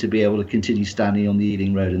going to be able to continue standing on the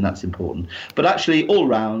Ealing Road, and that's important. But actually, all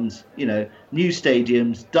round, new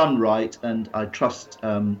stadiums done right, and I trust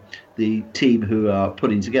the team who are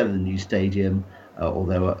putting together the new stadium,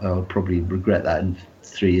 although I'll probably regret that in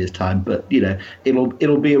 3 years' time. But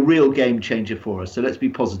it'll be a real game changer for us. So let's be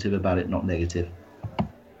positive about it, not negative.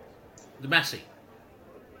 The Massey.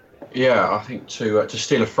 Yeah, I think to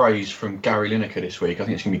steal a phrase from Gary Lineker this week, I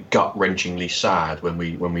think it's going to be gut-wrenchingly sad when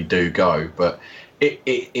we do go, but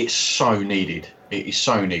it's so needed. It is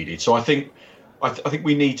so needed. So I think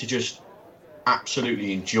we need to just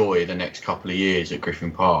absolutely enjoy the next couple of years at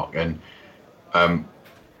Griffin Park, and I'm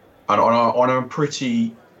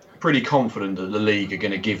pretty confident that the league are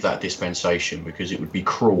going to give that dispensation, because it would be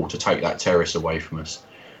cruel to take that terrace away from us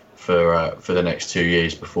for the next 2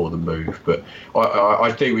 years before the move. But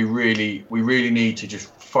I think we really need to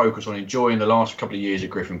just focus on enjoying the last couple of years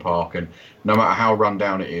at Griffin Park, and no matter how run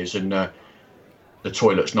down it is, and the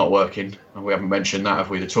toilet's not working, and we haven't mentioned that,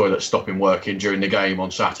 have we? The toilet's stopping working during the game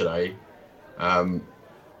on Saturday. They're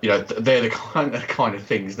the kind of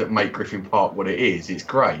things that make Griffin Park what it is. It's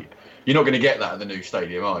great. You're not going to get that at the new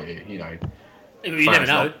stadium, are you? You never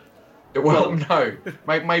know. Well, no.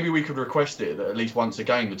 Maybe we could request it that at least once a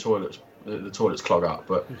game the toilets clog up.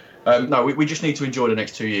 But no, we just need to enjoy the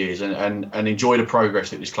next 2 years and enjoy the progress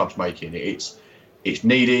that this club's making. It's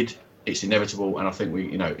needed, it's inevitable, and I think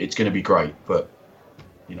it's going to be great. But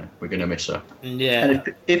we're going to miss her. Yeah.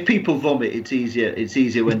 And if people vomit, it's easier. It's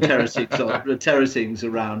easier when terracing's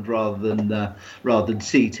around rather than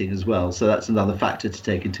seating as well. So that's another factor to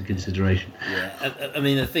take into consideration. Yeah. I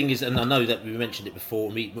mean, the thing is, and I know that we mentioned it before.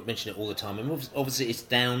 We mention it all the time. And obviously, it's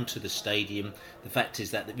down to the stadium. The fact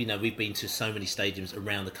is that we've been to so many stadiums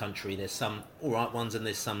around the country. There's some all right ones and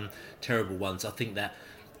there's some terrible ones. I think that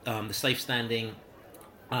the safe standing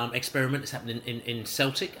experiment is happening in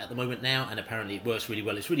Celtic at the moment now, and apparently it works really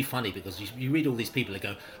well. It's really funny because you read all these people that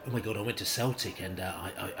go, oh my god, I went to Celtic and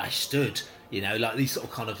I stood, like these sort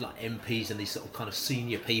of kind of like MPs and these sort of kind of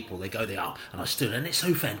senior people, they go there, and I stood, and it's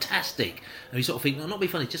so fantastic. And you sort of think, no, not be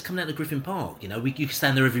funny, just come down to Griffin Park, you can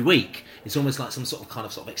stand there every week. It's almost like some sort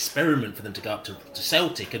of experiment for them to go up to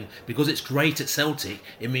Celtic, and because it's great at Celtic,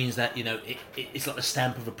 it means that it's like a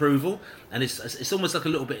stamp of approval, and it's almost like a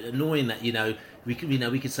little bit annoying that we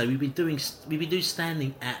could say we've been doing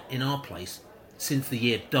standing in our place since the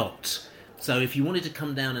year dot. So if you wanted to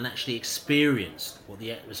come down and actually experience what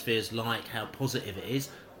the atmosphere is like, how positive it is,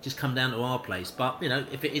 just come down to our place. But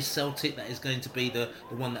if it is Celtic that is going to be the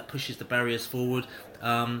one that pushes the barriers forward,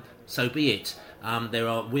 so be it. There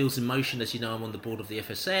are wheels in motion, as you know. I'm on the board of the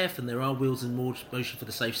FSF, and there are wheels in motion for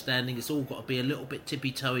the safe standing. It's all got to be a little bit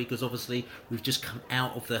tippy-toey because obviously we've just come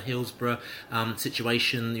out of the Hillsborough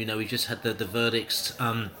situation. We've just had the verdicts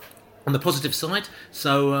on the positive side,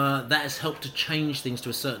 so that has helped to change things to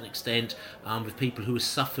a certain extent with people who have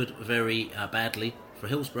suffered very badly for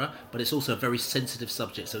Hillsborough, but it's also a very sensitive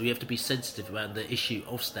subject, so we have to be sensitive about the issue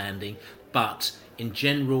of standing. But in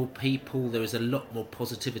general, there is a lot more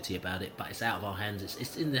positivity about it, but it's out of our hands.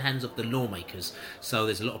 It's in the hands of the lawmakers, so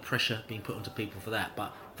there's a lot of pressure being put onto people for that.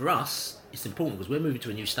 But for us, it's important because we're moving to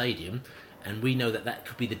a new stadium, and we know that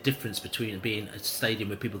could be the difference between being a stadium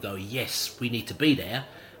where people go, yes, we need to be there,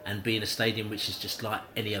 and being a stadium which is just like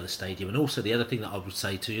any other stadium. And also the other thing that I would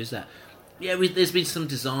say to you is that there's been some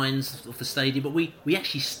designs of the stadium, but we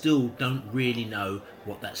actually still don't really know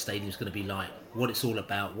what that stadium is going to be like, what it's all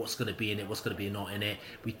about, what's going to be in it, what's going to be not in it.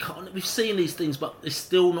 We've seen these things, but it's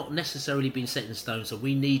still not necessarily been set in stone. So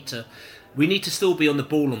we need to still be on the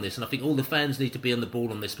ball on this, and I think all the fans need to be on the ball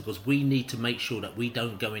on this, because we need to make sure that we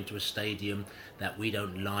don't go into a stadium that we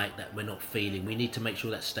don't like, that we're not feeling. We need to make sure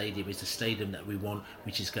that stadium is the stadium that we want,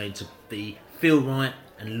 which is going to feel right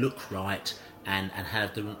and look right, and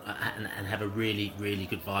have a really, really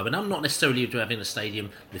good vibe. And I'm not necessarily having a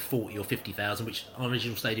stadium with 40 or 50,000, which our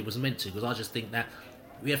original stadium was meant to, because I just think that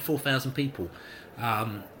we had 4,000 people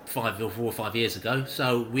 4 or 5 years ago,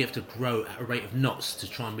 so we have to grow at a rate of knots to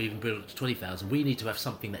try and even build it to 20,000. We need to have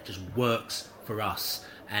something that just works for us,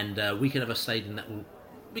 and we can have a stadium that will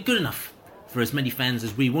be good enough for as many fans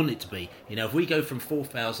as we want it to be. If we go from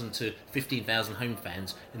 4,000 to 15,000 home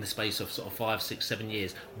fans in the space of sort of 5, 6, 7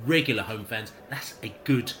 years, regular home fans, that's a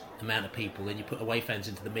good amount of people. Then you put away fans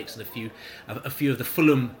into the mix, and a few of the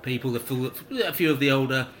Fulham people, a few of the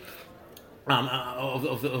older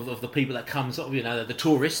of the people that come, sort of, the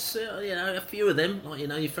tourists, a few of them,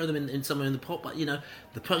 you throw them in somewhere in the pot. But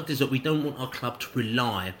the point is that we don't want our club to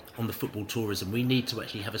rely on the football tourism. We need to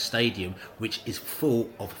actually have a stadium which is full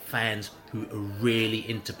of fans who are really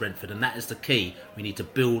into Brentford, and that is the key. We need to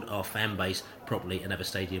build our fan base properly and have a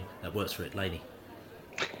stadium that works for it, Laney.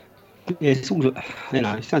 Yeah, it's all,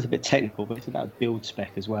 it sounds a bit technical, but it's about build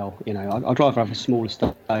spec as well. I'd rather have a smaller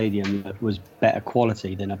stadium that was better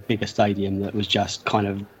quality than a bigger stadium that was just kind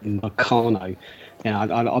of Meccano.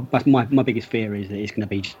 My biggest fear is that it's going to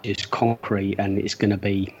be just concrete and it's going to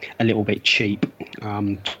be a little bit cheap,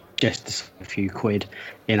 just a few quid.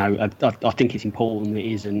 I think it's important it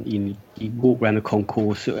isn't. You walk around the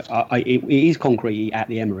concourse. It is concrete at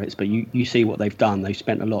the Emirates, but you see what they've done. They've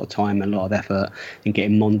spent a lot of time and a lot of effort in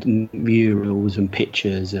getting murals and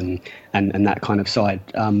pictures and that kind of side.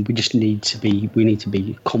 We just need to be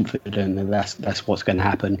confident that that's what's going to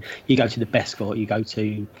happen. You go to the Bescot, you go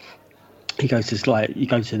to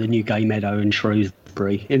the new Gay Meadow in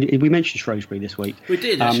Shrewsbury. We mentioned Shrewsbury this week. We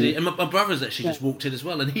did, actually, and my brother's actually just walked in as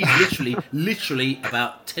well, and he's literally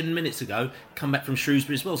about 10 minutes ago come back from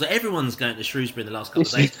Shrewsbury as well. So everyone's going to Shrewsbury in the last couple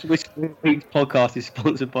of days. This week's podcast is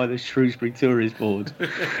sponsored by the Shrewsbury Tourist Board.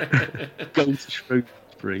 Go to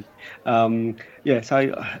Shrewsbury. I'm yet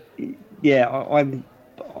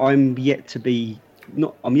to be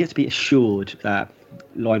assured that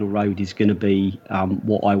Lionel Road is going to be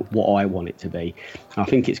what I want it to be. I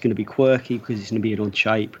think it's going to be quirky because it's going to be an odd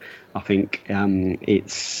shape. I think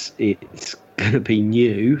it's going to be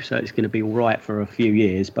new, so it's going to be all right for a few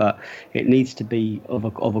years, but it needs to be of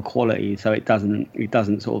a quality so it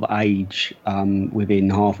doesn't sort of age within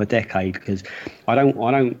half a decade, because we don't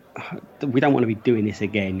want to be doing this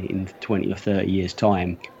again in 20 or 30 years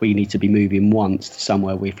time. We need to be moving once to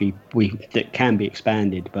somewhere that can be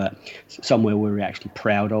expanded, but somewhere we're actually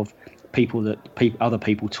proud of. Other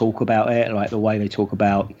people talk about it, like the way they talk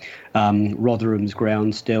about Rotherham's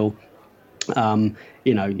ground still.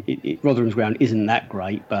 Rotherham's ground isn't that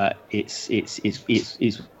great, but it's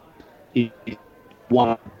one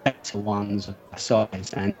of the better ones of that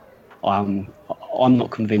size, and I'm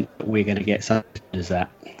not convinced that we're going to get such as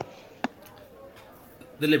that.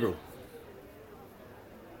 The Liberal.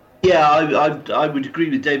 Yeah, I would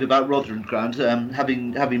agree with Dave about Rotherham ground.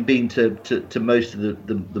 Having been to most of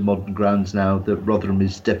the modern grounds now, that Rotherham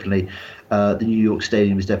is definitely the New York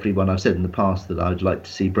Stadium is definitely one I've said in the past that I'd like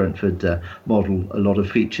to see Brentford model a lot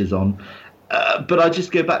of features on. But I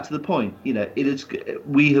just go back to the point. We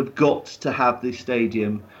have got to have this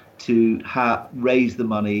stadium to raise the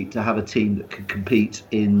money to have a team that can compete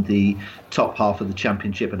in the top half of the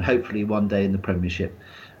Championship and hopefully one day in the Premiership.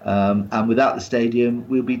 And without the stadium,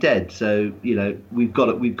 we'll be dead. So we've got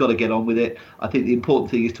to get on with it. I think the important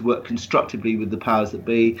thing is to work constructively with the powers that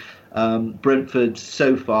be. Brentford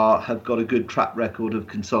so far have got a good track record of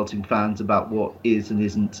consulting fans about what is and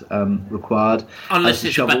isn't required. Unless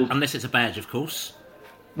it's a badge, of course.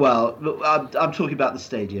 Well, look, I'm talking about the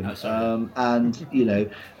stadium,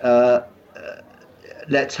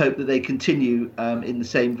 let's hope that they continue in the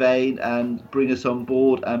same vein and bring us on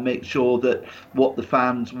board and make sure that what the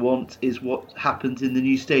fans want is what happens in the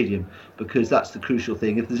new stadium, because that's the crucial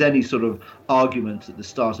thing. If there's any sort of argument at the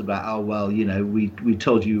start about, we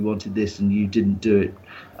told you we wanted this and you didn't do it,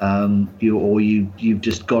 you've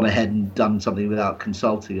just gone ahead and done something without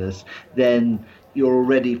consulting us, then you're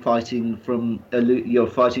already fighting on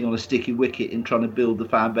a sticky wicket in trying to build the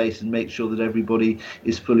fan base and make sure that everybody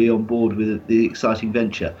is fully on board with the exciting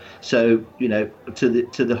venture. So,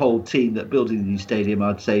 to the whole team that building the new stadium,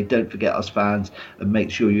 I'd say don't forget us fans and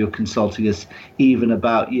make sure you're consulting us even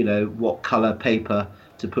about, what colour paper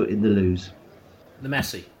to put in the loos. The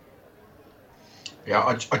Messi. Yeah,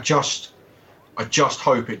 I just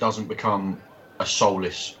hope it doesn't become a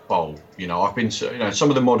soulless bowl. I've been to some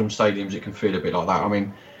of the modern stadiums, it can feel a bit like that. I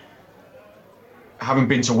mean, having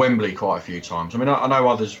been to Wembley quite a few times, I mean, I know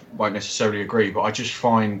others won't necessarily agree, but I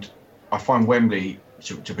find Wembley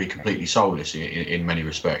to be completely soulless in many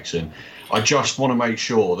respects, and I just want to make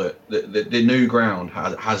sure that the new ground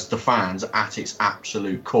has the fans at its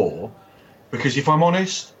absolute core, because if I'm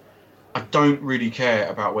honest, I don't really care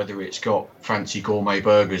about whether it's got fancy gourmet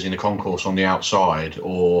burgers in the concourse on the outside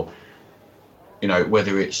or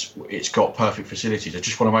whether it's got perfect facilities. I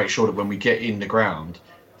just want to make sure that when we get in the ground,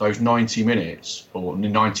 those 90 minutes or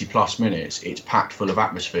 90 plus minutes, it's packed full of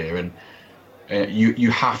atmosphere, and you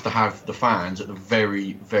have to have the fans at the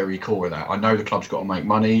very, very core of that. I know the club's got to make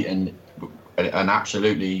money, and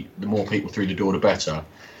absolutely the more people through the door, the better.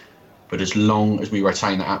 But as long as we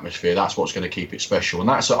retain that atmosphere, that's what's going to keep it special, and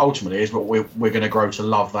that's ultimately is what we're going to grow to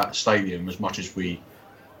love that stadium as much as we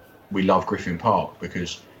we love Griffin Park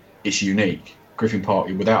because it's unique. Griffin Park,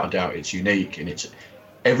 without a doubt, it's unique, and it's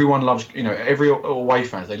everyone loves. Every away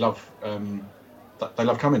fans they love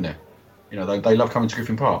coming there. They love coming to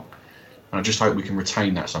Griffin Park, and I just hope we can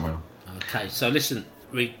retain that somehow. Okay, so listen,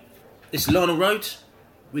 this is Lionel Road.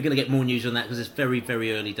 We're going to get more news on that because it's very,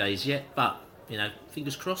 very early days yet. But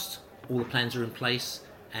fingers crossed, all the plans are in place,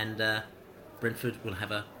 and Brentford will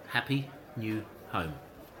have a happy new home.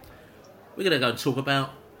 We're going to go and talk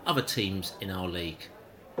about other teams in our league,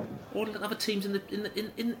 or other teams in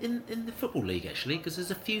the football league actually, because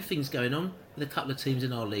there's a few things going on with a couple of teams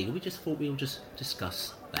in our league, and we just thought we'll just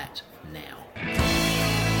discuss that now.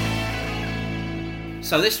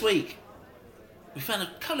 So this week we found a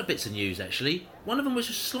couple of bits of news actually. One of them was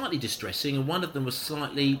just slightly distressing, and one of them was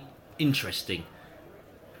slightly interesting.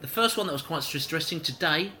 The first one that was quite distressing,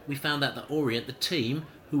 today we found out that Orient, the team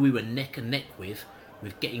who we were neck and neck with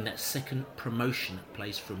getting that second promotion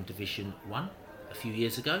place from Division 1 a few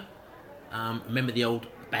years ago. Remember the old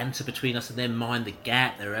banter between us and them, mind the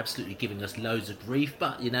gap, they were absolutely giving us loads of grief,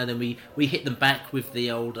 but then we hit them back with the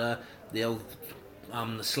old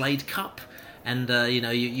Slade Cup, and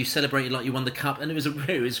you celebrated like you won the cup, and it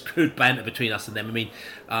was good banter between us and them. I mean,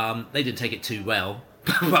 they didn't take it too well,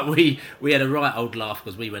 but we had a right old laugh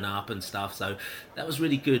because we went up and stuff, so that was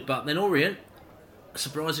really good. But then Orient,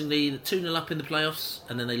 surprisingly, 2-0 up in the playoffs,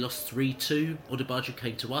 and then they lost 3-2. Odubaju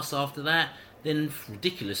came to us after that. Then,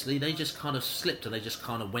 ridiculously, they just kind of slipped and they just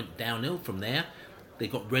kind of went downhill from there. They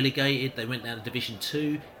got relegated, they went down to Division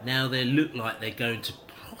 2. Now they look like they're going to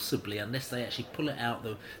possibly, unless they actually pull it out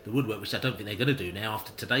the woodwork, which I don't think they're going to do now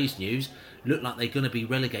after today's news, look like they're going to be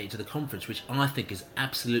relegated to the conference, which I think is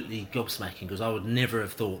absolutely gobsmacking, because I would never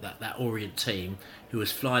have thought that Orient team, who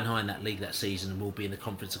was flying high in that league that season, will be in the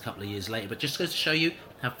conference a couple of years later. But just goes to show you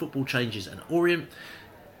how football changes. And Orient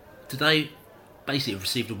today basically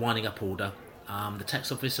received a winding up order. The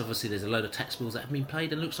tax office, obviously there's a load of tax bills that have been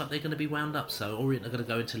paid, and looks like they're going to be wound up, so Orient are going to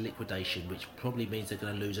go into liquidation, which probably means they're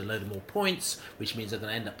going to lose a load of more points, which means they're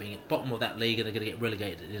going to end up being at the bottom of that league, and they're going to get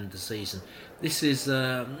relegated at the end of the season. This is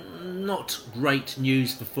not great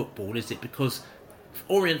news for football, is it? Because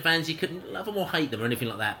Orient fans, you couldn't love them or hate them or anything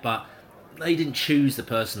like that, but they didn't choose the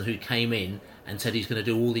person who came in and said he's going to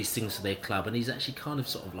do all these things for their club, and he's actually kind of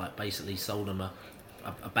sort of like basically sold them a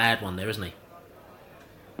bad one there, isn't he?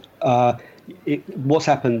 What's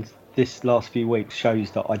happened this last few weeks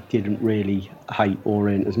shows that I didn't really hate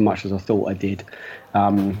Orient as much as I thought I did,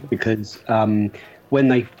 because when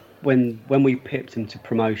we pipped them to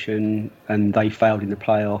promotion and they failed in the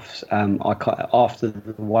playoffs, after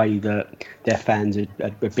the way that their fans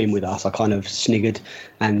had been with us, I kind of sniggered,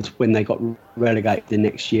 and when they got relegated the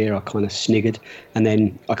next year, I kind of sniggered, and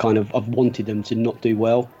then I've wanted them to not do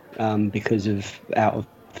well because out of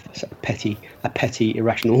a petty,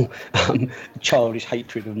 irrational, childish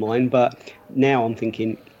hatred of mine. But now I'm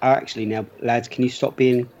thinking, actually, now lads, can you stop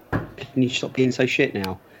being so shit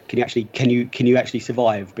now? Can you actually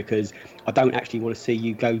survive? Because I don't actually want to see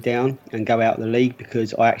you go down and go out of the league,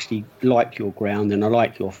 because I actually like your ground and I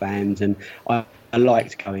like your fans, and I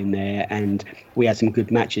liked going there, and we had some good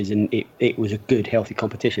matches, and it was a good, healthy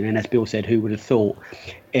competition. And as Bill said, who would have thought?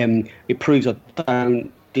 It proves I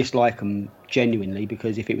don't dislike them genuinely,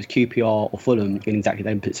 because if it was QPR or Fulham in exactly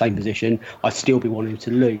the same position, I'd still be wanting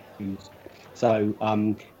to lose. So I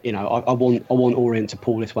want Orient to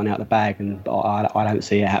pull this one out of the bag, and I don't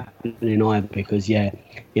see it happening either, because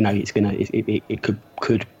it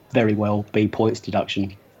could very well be points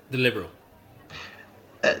deduction. The Liberal.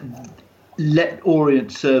 Let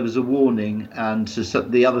Orient serve as a warning, and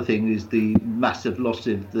the other thing is the massive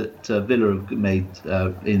losses that Villa have made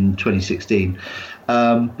in 2016.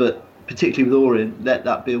 But particularly with Orient, let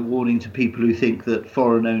that be a warning to people who think that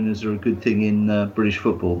foreign owners are a good thing in British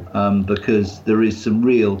football, because there is some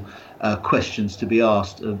real questions to be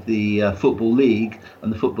asked of the Football League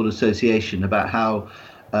and the Football Association about how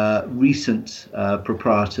recent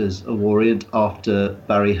proprietors of Orient, after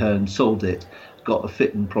Barry Hearn sold it, got a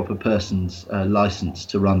fit and proper person's licence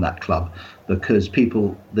to run that club, because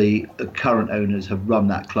the current owners have run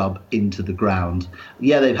that club into the ground.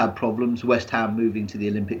 Yeah, they've had problems. West Ham moving to the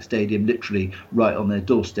Olympic Stadium literally right on their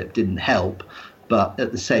doorstep didn't help, but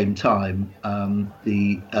at the same time,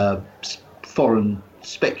 the foreign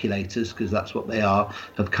speculators, because that's what they are,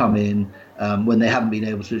 have come in when they haven't been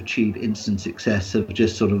able to achieve instant success, have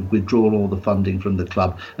just sort of withdrawn all the funding from the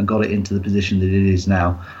club and got it into the position that it is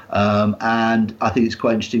now. And I think it's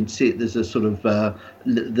quite interesting to see it. There's a sort of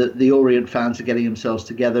the Orient fans are getting themselves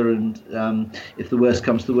together, and if the worst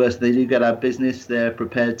comes to the worst, they do get out of business. They're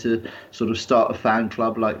prepared to sort of start a fan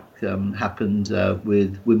club, like happened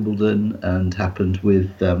with Wimbledon and happened with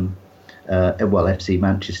FC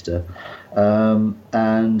Manchester.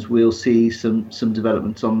 And we'll see some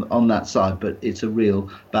developments on that side, but it's a real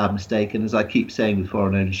bad mistake. And as I keep saying with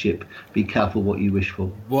foreign ownership, be careful what you wish for.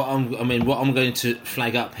 What I'm going to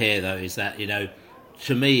flag up here, though, is that,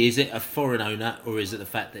 to me, is it a foreign owner or is it the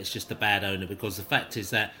fact that it's just a bad owner? Because the fact is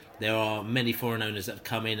that there are many foreign owners that have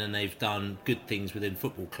come in and they've done good things within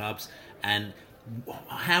football clubs. And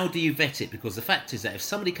how do you vet it? Because the fact is that if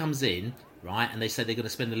somebody comes in, right, and they say they're going to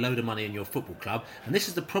spend a load of money on your football club, and this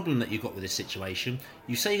is the problem that you've got with this situation.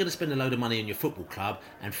 You say you're going to spend a load of money on your football club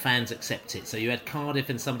and fans accept it. So you had Cardiff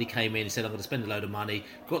and somebody came in and said, I'm going to spend a load of money,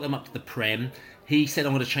 got them up to the Prem. He said,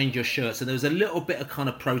 I'm going to change your shirts. And there was a little bit of kind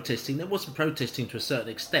of protesting. There wasn't protesting to a certain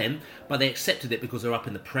extent, but they accepted it because they're up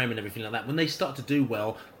in the Prem and everything like that. When they start to do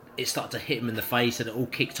well, it started to hit them in the face and it all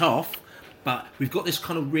kicked off. But we've got this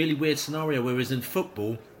kind of really weird scenario, whereas in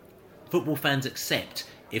football fans accept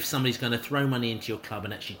if somebody's going to throw money into your club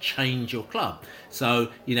and actually change your club. So,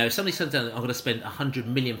 if somebody says, I'm going to spend £100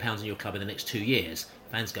 million on your club in the next 2 years,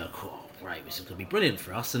 fans go, oh, great, this is going to be brilliant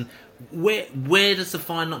for us. And where does the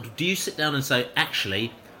fine line? Do you sit down and say,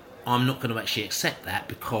 actually, I'm not going to actually accept that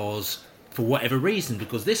because, for whatever reason,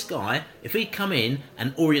 because this guy, if he'd come in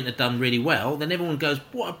and Orient had done really well, then everyone goes,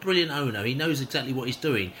 what a brilliant owner, he knows exactly what he's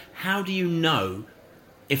doing. How do you know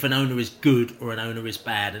if an owner is good or an owner is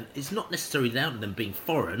bad? And it's not necessarily down to them being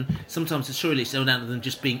foreign. Sometimes it's down to them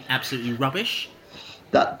just being absolutely rubbish.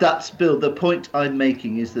 That's Bill. The point I'm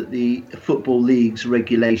making is that the Football League's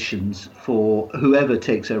regulations for whoever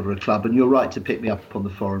takes over a club, and you're right to pick me up upon the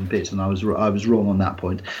foreign bit, and I was wrong on that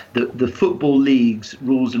point. The Football League's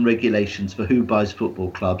rules and regulations for who buys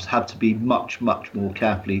football clubs have to be much, much more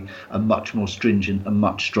carefully and much more stringent and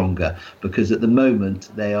much stronger, because at the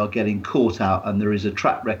moment they are getting caught out, and there is a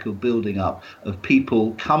track record building up of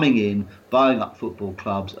people coming in, buying up football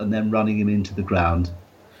clubs, and then running them into the ground.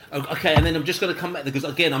 Okay, and then I'm just going to come back there because,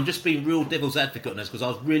 again, I'm just being real devil's advocate on this because I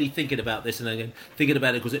was really thinking about this and again thinking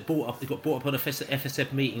about it because it got brought up on a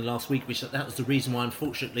FSF meeting last week, which that was the reason why,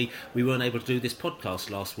 unfortunately, we weren't able to do this podcast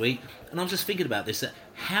last week. And I was just thinking about this, that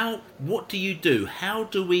what do you do? How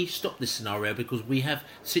do we stop this scenario? Because we have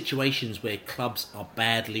situations where clubs are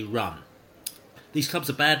badly run. These clubs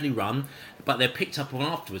are badly run, but they're picked up on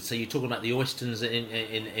afterwards. So you're talking about the Oystons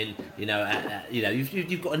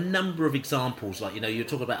you've got a number of examples. Like, you're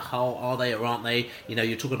talking about Hull, are they or aren't they?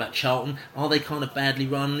 You're talking about Charlton, are they kind of badly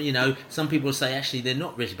run? Some people say actually they're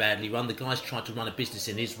not really badly run. The guy's tried to run a business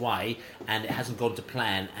in his way, and it hasn't gone to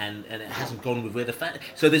plan, and it hasn't gone with where the fact.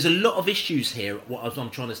 So there's a lot of issues here. What I'm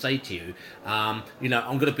trying to say to you, I'm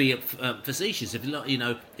going to be facetious. If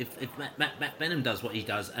Matt Benham does what he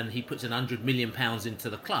does, and he puts £100 million into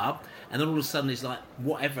the club, and then all of a sudden it's like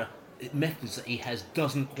whatever methods that he has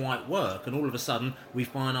doesn't quite work, and all of a sudden we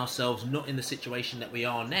find ourselves not in the situation that we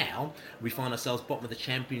are now. We find ourselves bottom of the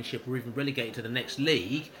championship or even relegated to the next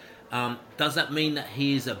league. Does that mean that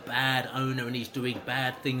he is a bad owner and he's doing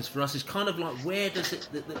bad things for us? It's kind of like, where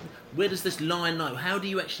does this line lie? How do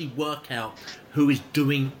you actually work out who is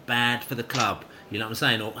doing bad for the club? You know what I'm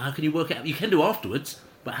saying? Or how can you work out? You can do afterwards,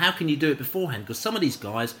 but how can you do it beforehand? Because some of these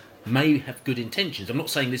guys may have good intentions. I'm not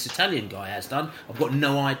saying this Italian guy has done. I've got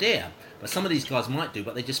no idea. But some of these guys might do,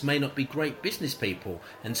 but they just may not be great business people.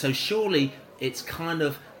 And so surely it's kind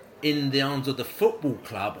of in the arms of the football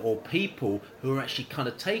club or people who are actually kind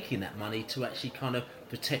of taking that money to actually kind of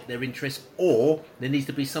protect their interests, or there needs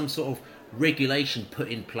to be some sort of regulation put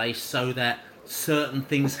in place so that certain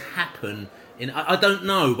things happen. I don't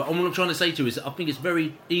know, but what I'm trying to say to you is I think it's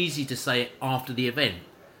very easy to say it after the event.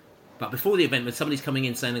 But before the event, when somebody's coming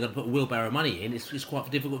in saying they're going to put a wheelbarrow of money in, it's quite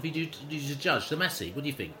difficult for you to judge. So, Massey, what do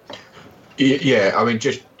you think? Yeah, I mean,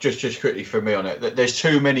 just quickly for me on it, there's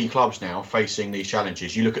too many clubs now facing these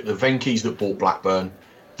challenges. You look at the Venkies that bought Blackburn;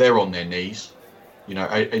 they're on their knees,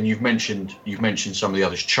 and you've mentioned some of the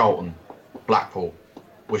others, Charlton, Blackpool.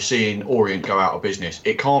 We're seeing Orient go out of business.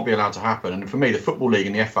 It can't be allowed to happen. And for me, the Football League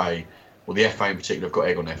and the FA, well, the FA in particular, have got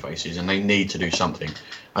egg on their faces, and they need to do something.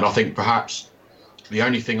 And I think perhaps the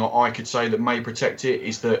only thing I could say that may protect it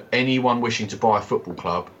is that anyone wishing to buy a football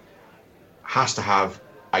club has to have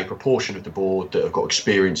a proportion of the board that have got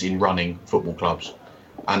experience in running football clubs,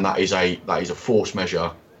 and that is a forced measure.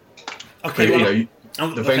 Okay,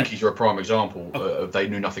 The Venkies are a prime example. They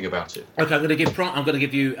knew nothing about it. Okay, I'm going to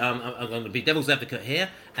give you. I'm going to be devil's advocate here.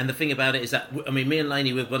 And the thing about it is that, I mean, me and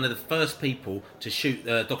Laney were one of the first people to shoot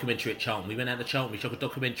a documentary at Charlton. We went out to Charlton. We shot a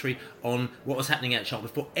documentary on what was happening at Charlton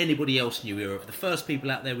before anybody else knew. We were the first people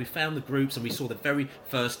out there. We found the groups and we saw the very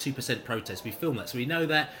first 2% protest. We filmed that, so we know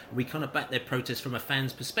that. And we kind of back their protest from a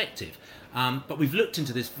fan's perspective. But we've looked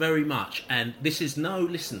into this very much, and this is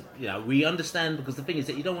listen, we understand, because the thing is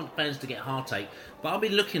that you don't want fans to get heartache. But I've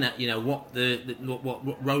been looking at, what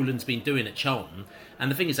Roland's been doing at Charlton, and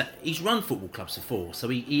the thing is that he's run football clubs before, so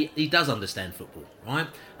he does understand football, right?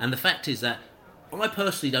 And the fact is that I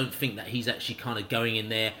personally don't think that he's actually kind of going in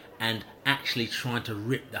there and actually trying to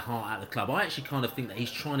rip the heart out of the club. I actually kind of think that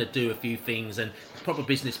he's trying to do a few things, and proper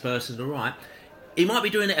business person, all right. He might be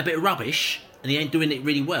doing it a bit rubbish, and he ain't doing it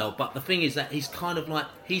really well, but the thing is that he's kind of like,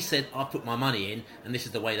 he said, I put my money in, and this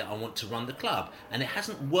is the way that I want to run the club. And it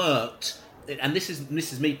hasn't worked, and this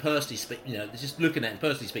is me personally speaking, just looking at it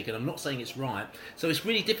personally speaking, I'm not saying it's right. So it's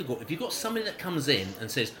really difficult. If you've got somebody that comes in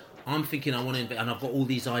and says, I'm thinking I want to invest, and I've got all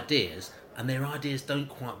these ideas, and their ideas don't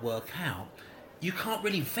quite work out, you can't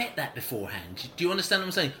really vet that beforehand. Do you understand what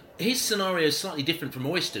I'm saying? His scenario is slightly different from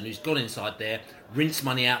Oyston, who's gone inside there, rinsed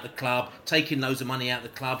money out of the club, taken loads of money out of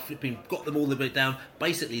the club, flipping, got them all the way down.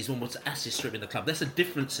 Basically, he's almost asset stripping the club. That's a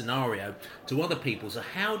different scenario to other people. So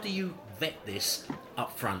how do you vet this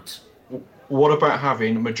up front? What about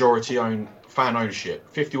having majority fan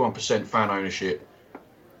ownership, 51% fan ownership,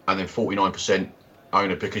 and then 49%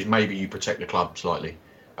 owner, because maybe you protect the club slightly?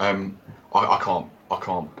 I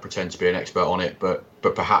can't pretend to be an expert on it, but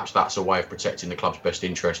perhaps that's a way of protecting the club's best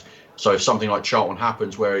interest. So if something like Charlton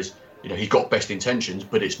happens, whereas he's got best intentions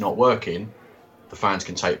but it's not working, the fans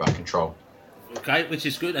can take back control. Okay, which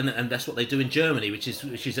is good, and that's what they do in Germany, which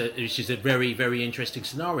is a very, very interesting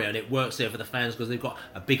scenario, and it works there for the fans because they've got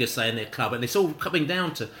a bigger say in their club, and it's all coming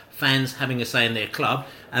down to fans having a say in their club.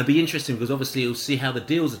 And it'll be interesting because obviously you'll see how the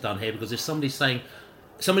deals are done here, because if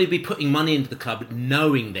somebody be putting money into the club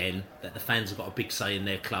knowing then that the fans have got a big say in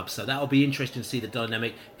their club. So that'll be interesting to see the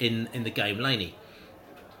dynamic in the game. Laney?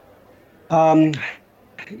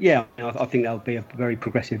 Yeah, I think that'll be a very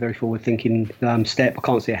progressive, very forward-thinking step. I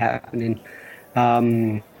can't see it happening.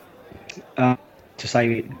 To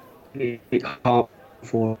say it can't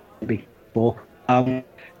before.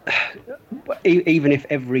 Even if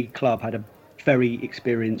every club had a very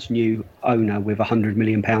experienced new owner with £100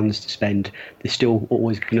 million to spend, there's still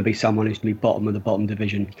always going to be someone who's going to be bottom of the bottom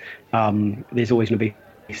division. There's always going to be.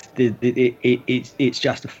 It's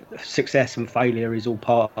just success and failure is all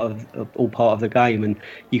part of the game, and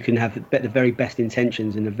you can have the very best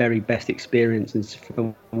intentions and the very best experience, and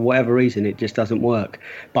for whatever reason it just doesn't work.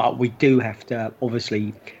 But we do have to,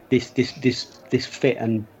 obviously, this fit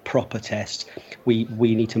and proper test. We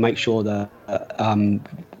need to make sure that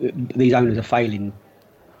these owners are failing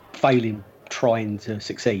trying to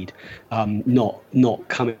succeed, not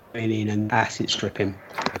coming in and asset stripping.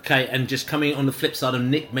 Okay, and just coming on the flip side, and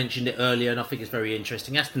Nick mentioned it earlier, and I think it's very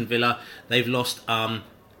interesting. Aston Villa, they've lost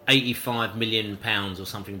 £85 million or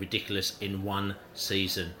something ridiculous in one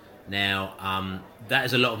season. Now, that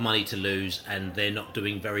is a lot of money to lose, and they're not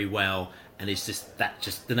doing very well. And it's just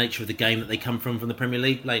the nature of the game that they come from the Premier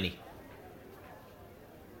League, Laney?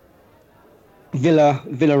 Villa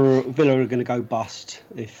are going to go bust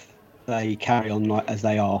if they carry on like as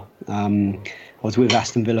they are. I was with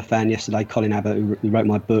Aston Villa fan yesterday, Colin Abbott, who wrote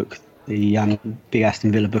my book, the big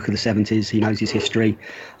Aston Villa book of the 70s. He knows his history.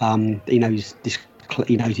 He knows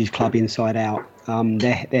his club inside out.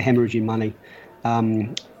 They're hemorrhaging money.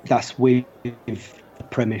 That's with the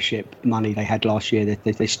Premiership money they had last year. They're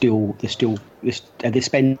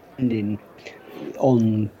spending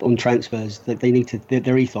on transfers. That they need to.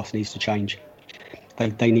 Their ethos needs to change.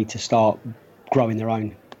 They need to start growing their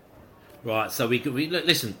own. Right, so we look,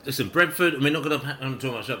 listen, Brentford, and we're not going to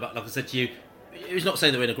talk much about, but like I said to you, it's not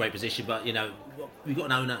saying that we're in a great position, but, we've got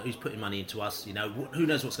an owner who's putting money into us, who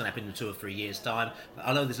knows what's going to happen in 2 or 3 years' time. But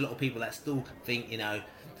I know there's a lot of people that still think,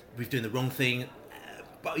 we're doing the wrong thing.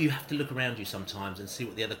 But you have to look around you sometimes and see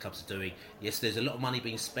what the other clubs are doing. Yes, there's a lot of money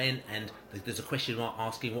being spent, and there's a question mark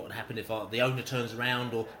asking what would happen if the owner turns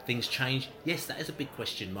around or things change. Yes, that is a big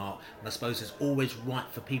question mark, and I suppose it's always right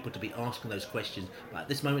for people to be asking those questions. But at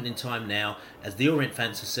this moment in time now, as the Orient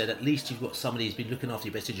fans have said, at least you've got somebody who's been looking after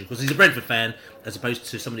your best interest, because he's a Brentford fan, as opposed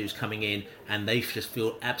to somebody who's coming in, and they just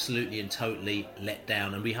feel absolutely and totally let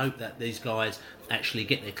down. And we hope that these guys actually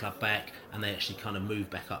get their club back and they actually kind of move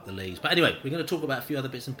back up the leagues. But anyway, we're going to talk about a few other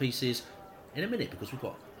bits and pieces in a minute, because we've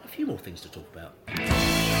got a few more things to talk about.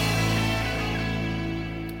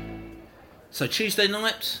 So Tuesday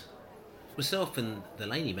night, myself and the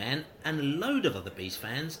Laney man, and a load of other Bees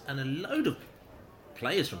fans, and a load of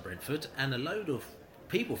players from Brentford, and a load of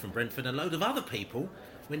people from Brentford, and a load of other people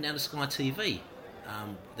went down to Sky TV.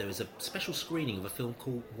 There was a special screening of a film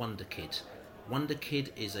called Wonder Kid. Wonder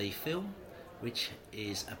Kid is a film which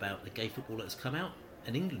is about the gay footballer that's come out,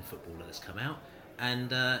 an England footballer that's come out,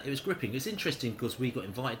 and it was gripping. It was interesting because we got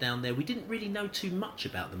invited down there. We didn't really know too much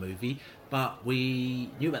about the movie, but we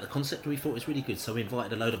knew about the concept and we thought it was really good. So we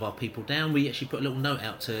invited a load of our people down. We actually put a little note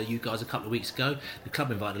out to you guys a couple of weeks ago. The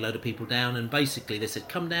club invited a load of people down, and basically they said,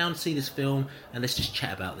 come down, see this film, and let's just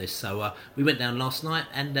chat about this. So we went down last night,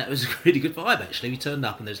 and it was a really good vibe, actually. We turned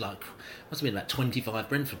up and there's must have been about 25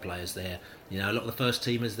 Brentford players there. A lot of the first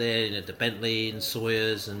teamers there, the Bentley and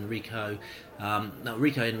Sawyers and Rico. No,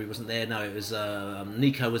 Rico Henry wasn't there. No, it was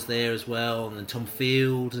Nico was there as well, and then Tom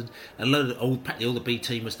Field, and a load of practically all the B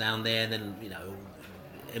team was down there, and then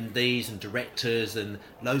MDs and directors and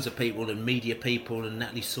loads of people and media people, and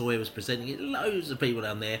Natalie Sawyer was presenting it. Loads of people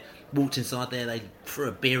down there walked inside there. They threw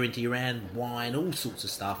a beer into your hand, wine, all sorts of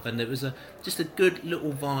stuff, and it was just a good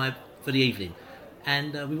little vibe for the evening.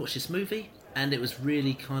 And we watched this movie, and it was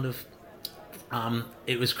really kind of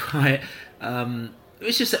it was quite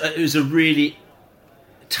it was a really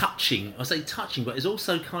touching, I say touching, but it's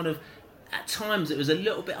also kind of, at times it was a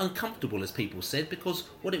little bit uncomfortable, as people said, because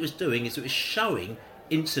what it was doing is it was showing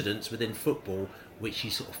incidents within football which you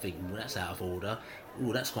sort of think, well, that's out of order,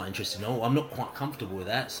 oh, that's quite interesting, oh, I'm not quite comfortable with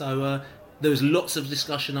that. So there was lots of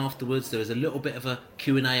discussion afterwards. There was a little bit of a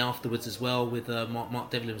Q&A afterwards as well with Mark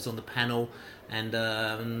Devlin was on the panel, and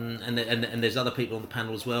there's other people on the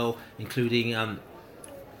panel as well, including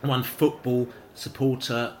one football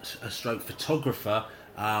supporter, a stroke photographer,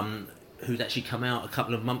 who'd actually come out a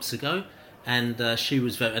couple of months ago, and she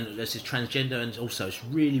was this is transgender, and also it's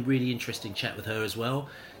really interesting chat with her as well.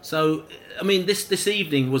 So I mean, this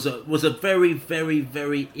evening was a very, very,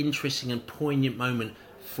 very interesting and poignant moment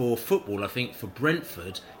for football, I think, for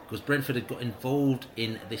Brentford, because Brentford had got involved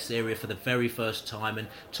in this area for the very first time, and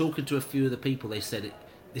talking to a few of the people, they said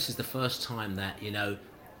this is the first time that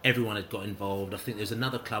everyone had got involved. I think there's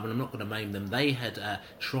another club, and I'm not going to name them, they had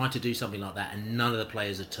tried to do something like that, and none of the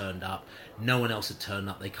players had turned up. No one else had turned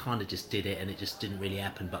up. They kind of just did it, and it just didn't really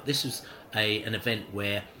happen. But this was an event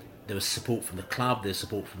where there was support from the club, there was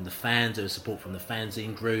support from the fans, there was support from the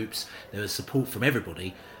fanzine groups, there was support from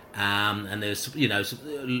everybody. And there's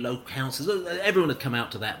local councils, everyone had come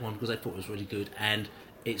out to that one because they thought it was really good, and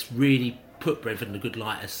it's really put Brentford in a good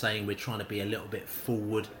light as saying we're trying to be a little bit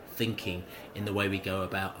forward thinking in the way we go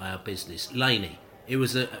about our business. Laney, it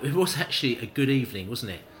was actually a good evening,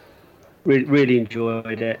 wasn't it? Really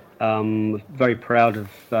enjoyed it. Very proud of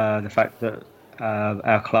the fact that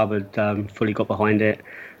our club had fully got behind it.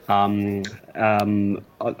 I think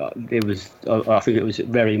it was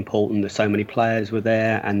very important that so many players were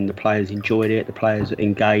there, and the players enjoyed it. The players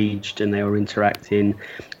engaged, and they were interacting.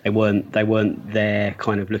 They weren't there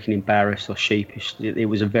kind of looking embarrassed or sheepish. It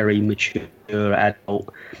was a very mature,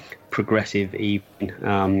 adult, progressive evening.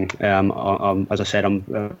 As I said,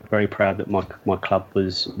 I'm very proud that my club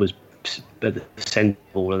was at the centre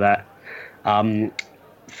of all of that.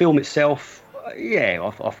 Film itself, yeah,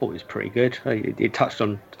 I thought it was pretty good. It touched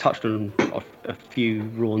on a few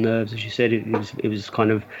raw nerves, as you said. It was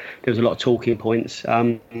kind of, there was a lot of talking points.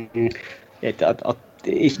 I'm not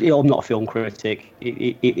a film critic.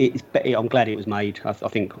 I'm glad it was made. I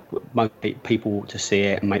think most people ought to see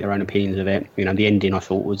it and make their own opinions of it. The ending I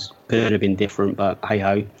thought could have been different, but hey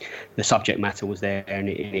ho, the subject matter was there, and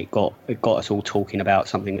it got us all talking about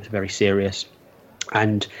something that's very serious.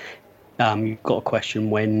 And you've got a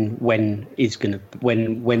question when will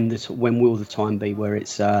the time be where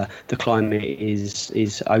it's the climate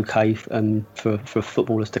is okay for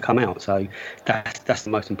footballers to come out. So that's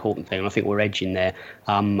the most important thing, and I think we're edging there.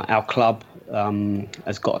 Our club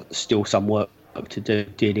has got still some work to do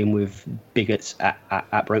dealing with bigots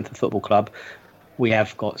at Brentford Football Club. We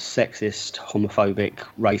have got sexist, homophobic,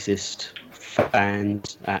 racist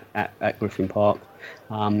fans at Griffin Park.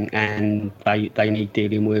 And they need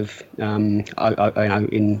dealing with, in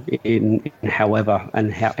however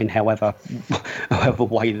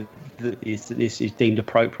way this is deemed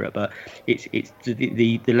appropriate. But it's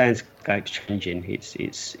the landscape's changing. It's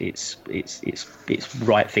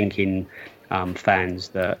right thinking fans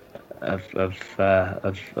that have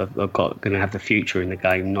going to have the future in the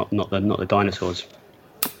game, not the dinosaurs.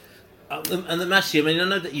 And the Massey, I mean, I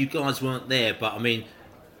know that you guys weren't there, but I mean,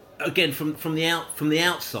 again, from the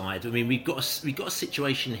outside, I mean, we've got a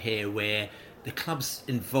situation here where the club's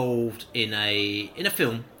involved in a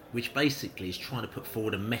film which basically is trying to put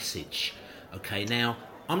forward a message. Okay, now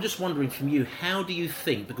I'm just wondering from you, how do you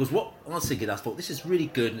think? Because what I was thinking, I thought this is really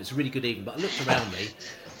good and it's a really good evening. But I looked around me.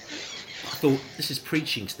 I thought this is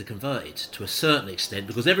preaching to the converted to a certain extent,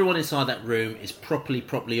 because everyone inside that room is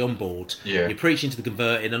properly on board. Yeah. You're preaching to the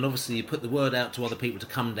converted, and obviously you put the word out to other people to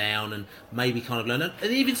come down and maybe kind of learn.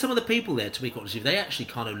 And even some of the people there, to be quite honest with you, they actually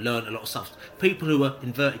kind of learned a lot of stuff. People who were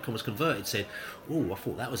inverted commas converted said, "Oh, I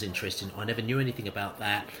thought that was interesting. I never knew anything about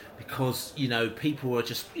that," because people were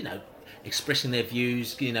just expressing their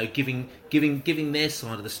views, giving their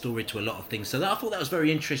side of the story to a lot of things. So I thought that was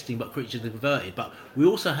very interesting, but preaching to the converted. But we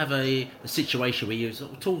also have a situation where you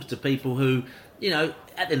sort of talk to people who, at the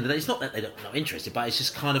end of the day, it's not that they're not interested, but it's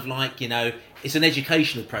just kind of like, it's an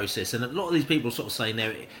educational process. And a lot of these people sort of saying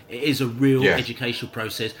there, it is a real educational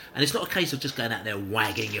process. And it's not a case of just going out there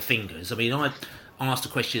wagging your fingers. I mean, I asked a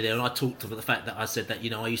question there, and I talked about the fact that I said that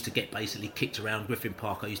I used to get basically kicked around Griffin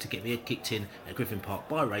Park. I used to get my head kicked in at Griffin Park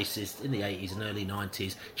by racists in the 80s and early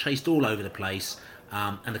 90s, chased all over the place,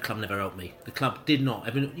 and the club never helped me. The club did not.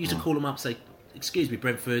 I mean, used to call them up, say, "Excuse me,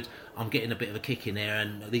 Brentford, I'm getting a bit of a kick in there,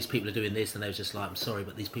 and these people are doing this," and they was just like, "I'm sorry,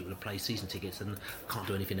 but these people have played season tickets and can't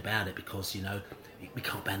do anything about it because we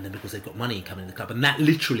can't ban them because they've got money coming in the club." And that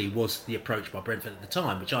literally was the approach by Brentford at the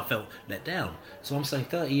time, which I felt let down. So I'm saying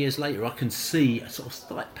 30 years later, I can see a sort of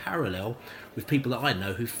slight parallel with people that I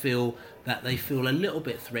know who feel that they feel a little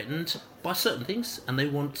bit threatened by certain things and they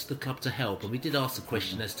want the club to help. And we did ask the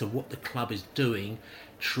question as to what the club is doing,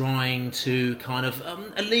 trying to kind of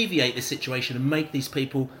alleviate the situation and make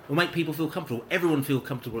people feel comfortable. Everyone feel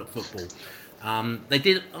comfortable at football. They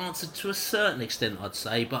did answer to a certain extent, I'd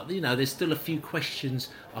say, but there's still a few questions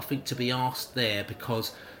I think to be asked there,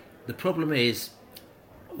 because the problem is,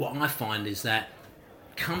 what I find is that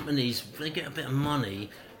companies, when they get a bit of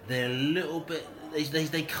money, they're a little bit,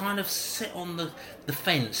 they kind of sit on the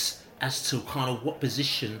fence as to kind of what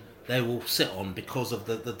position they will sit on because of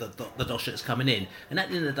the dosh that's coming in. And at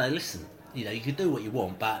the end of the day, listen, you can do what you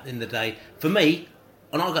want, but at the end of the day, for me,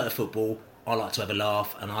 when I go to football, I like to have a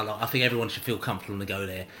laugh, and I think everyone should feel comfortable to go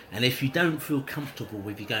there. And if you don't feel comfortable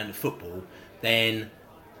with you going to football, then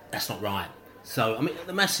that's not right. So, I mean,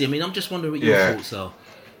 Massey, I'm just wondering what your thoughts are.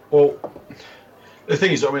 Well, the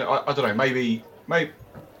thing is, I don't know, maybe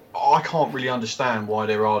I can't really understand why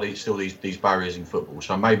there are these barriers in football.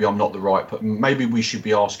 So maybe I'm not the right, but maybe we should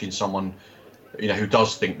be asking someone, who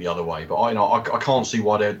does think the other way. But I can't see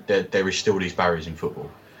why there is still these barriers in football.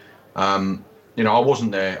 I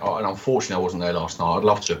wasn't there, and unfortunately I wasn't there last night. I'd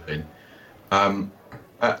love to have been. And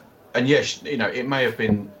yes, it may have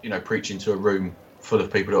been, preaching to a room full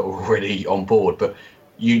of people that are already on board, but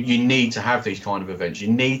you need to have these kind of events.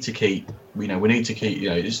 You need to keep, we need to keep,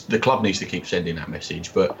 the club needs to keep sending that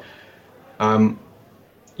message. But,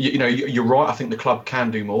 you're right. I think the club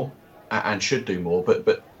can do more and should do more,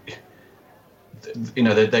 but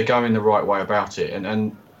they're going the right way about it.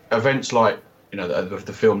 And events like,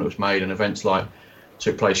 the film that was made and events like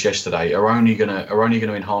took place yesterday are only going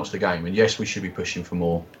to enhance the game. And yes, we should be pushing for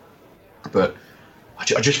more, but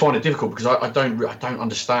I just find it difficult because I don't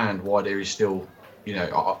understand why there is still,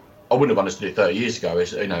 I wouldn't have understood it 30 years ago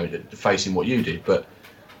as facing what you did, but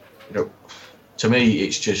to me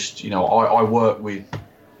it's just I work with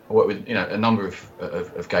a number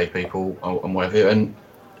of gay people and whatever, and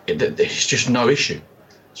it's just no issue.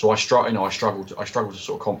 So I struggle to sort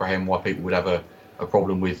of comprehend why people would have a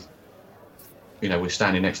problem with with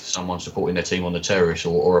standing next to someone supporting their team on the terrace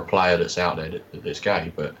or a player that's out there that's gay.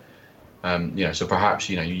 But so perhaps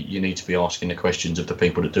you need to be asking the questions of the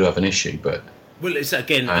people that do have an issue. But well, it's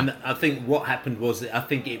again, and I think what happened was that I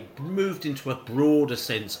think it moved into a broader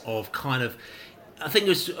sense of kind of. I think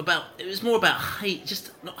it was more about hate,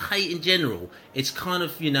 just not hate in general. It's kind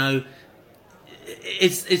of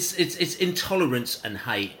it's intolerance and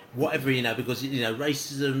hate, whatever, because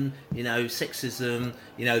racism, sexism,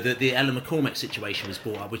 the Alan McCormack situation was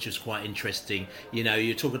brought up, which was quite interesting.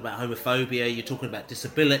 You're talking about homophobia, you're talking about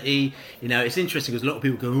disability. It's interesting because a lot of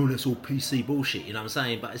people go, "Oh, that's all PC bullshit." You know what I'm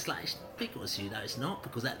saying? But it's like, because it's not,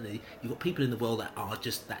 because you've got people in the world that are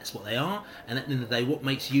just, that's what they are. And at the end of the day, what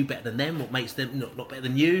makes you better than them? What makes them not better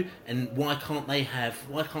than you? And why can't they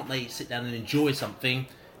sit down and enjoy something?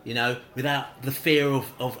 Without the fear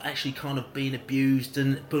of actually kind of being abused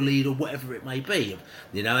and bullied or whatever it may be,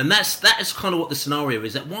 and that is kind of what the scenario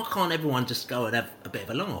is. That why can't everyone just go and have a bit of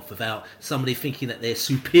a laugh without somebody thinking that they're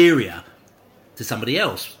superior to somebody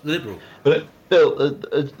else, liberal? But Bill,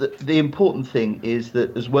 the important thing is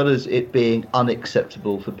that as well as it being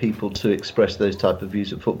unacceptable for people to express those type of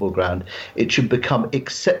views at football ground, it should become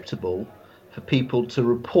acceptable for people to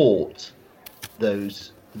report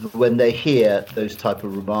those when they hear those type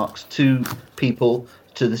of remarks to people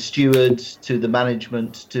to the stewards, to the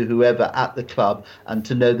management, to whoever at the club, and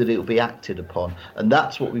to know that it will be acted upon. And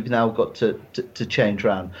that's what we've now got to change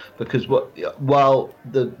around. Because while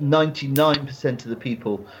the 99% of the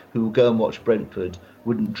people who will go and watch Brentford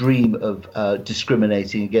wouldn't dream of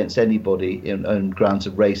discriminating against anybody on grounds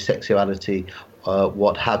of race, sexuality,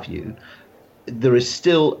 what have you, there is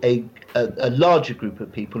still a larger group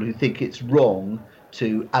of people who think it's wrong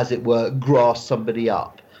to, as it were, grass somebody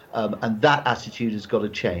up. And that attitude has got to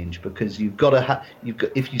change, because you've got to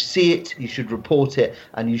if you see it, you should report it,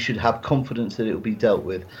 and you should have confidence that it will be dealt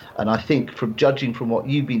with. And I think, from judging from what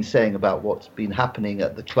you've been saying about what's been happening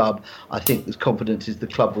at the club, I think there's confidence is the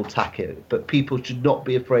club will tackle it. But people should not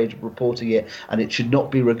be afraid of reporting it, and it should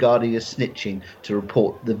not be regarded as snitching to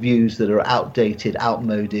report the views that are outdated,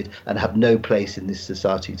 outmoded, and have no place in this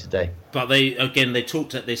society today. But they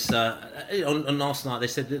talked at this on last night. They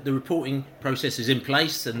said that the reporting process is in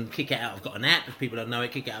place, and Kick It Out have got an app. If people don't know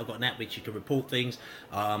it, Kick It Out have got an app which you can report things.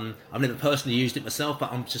 I've never personally used it myself,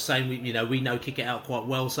 but I'm just saying we know Kick It Out quite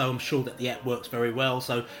well, so I'm sure that the app works very well.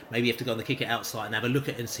 So maybe you have to go on the Kick It Out site and have a look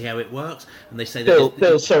at it and see how it works. And they say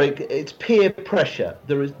Bill, sorry, it's peer pressure.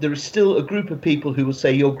 There is still a group of people who will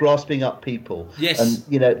say you're grasping up people. Yes,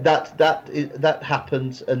 and that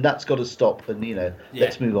happens, and that's got to stop. And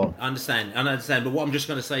let's move on. I understand. But what I'm just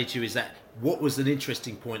going to say to you is that what was an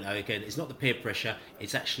interesting point, again, it's not the peer pressure,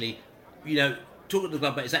 it's actually, talking to the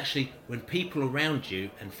club, but it's actually when people around you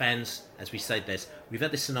and fans, as we said this, we've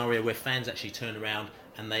had this scenario where fans actually turn around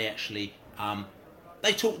and they actually,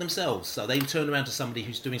 they talk themselves. So they turn around to somebody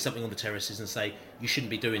who's doing something on the terraces and say, you shouldn't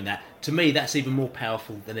be doing that. To me, that's even more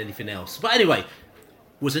powerful than anything else. But anyway,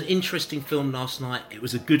 was an interesting film last night. It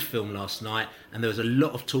was a good film last night, and there was a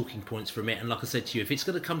lot of talking points from it. And like I said to you, if it's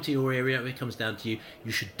going to come to your area, if it comes down to you,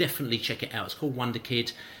 you should definitely check it out. It's called Wonder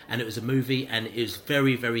Kid, and it was a movie, and it was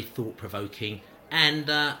very, very thought-provoking. And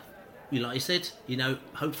like I said,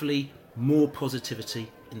 hopefully more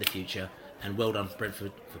positivity in the future. And well done,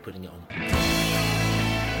 Brentford, for putting it on.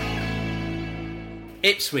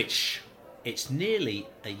 Ipswich. It's nearly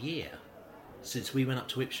a year since we went up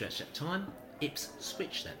to Ipswich that time.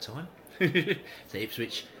 Ipswich that time. So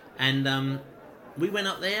Ipswich. And we went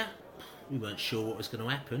up there. We weren't sure what was going to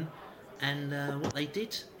happen. And what they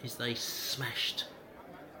did is they smashed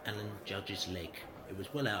Alan Judge's leg. It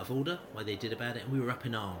was well out of order why they did about it, and we were up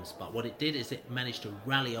in arms. But what it did is it managed to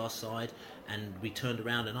rally our side, and we turned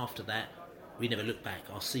around, and after that, we never looked back.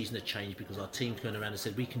 Our season had changed because our team turned around and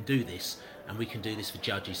said, we can do this, and we can do this for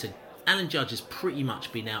Judge. He said, Alan Judge has pretty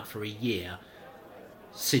much been out for a year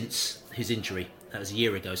since his injury. That was a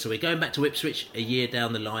year ago. So we're going back to Ipswich a year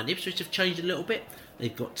down the line. Ipswich have changed a little bit.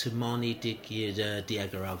 They've got Tumani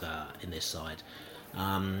Diagaraga in their side.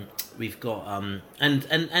 We've got and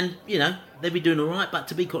they've been doing all right. But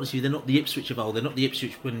to be honest with you, they're not the Ipswich of old. They're not the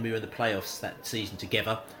Ipswich when we were in the playoffs that season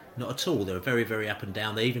together. Not at all. They were very, very up and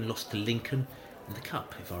down. They even lost to Lincoln in the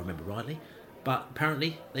cup, if I remember rightly. But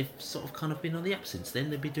apparently they've sort of kind of been on the up since then.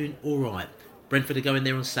 They've been doing all right. Brentford are going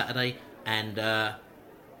there on Saturday, and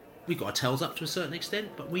we've got our tails up to a certain extent,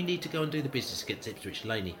 but we need to go and do the business against Ipswich.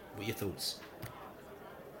 Laney, what are your thoughts?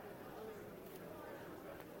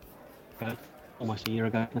 Almost a year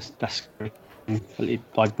ago. That's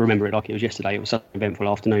I remember it like it was yesterday. It was such an eventful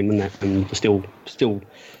afternoon, wasn't it? And still,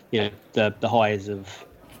 the highs of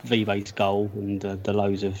Vive's goal and the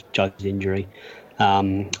lows of Judge's injury.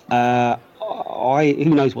 Who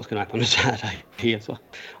knows what's going to happen on Saturday? Yes,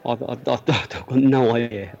 I've got no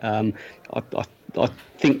idea. I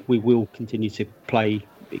think we will continue to play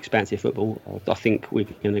expansive football. I think we're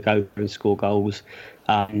going to go and score goals.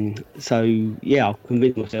 So yeah, I'll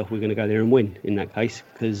convince myself we're going to go there and win in that case,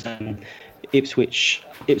 because Ipswich,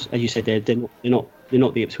 as you said, they're not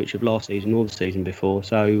the Ipswich of last season or the season before.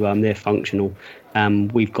 So they're functional.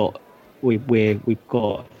 We've got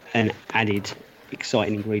an added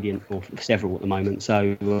exciting ingredient, or several at the moment.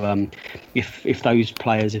 So if those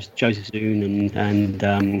players, if Joseph Zoon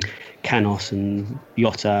and Canos and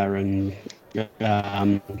Jota and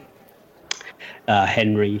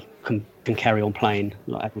Henry can carry on playing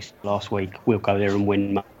like we said last week, we'll go there and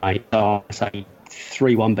win, mate. So I say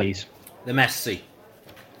 3-1 Bs. The Messi.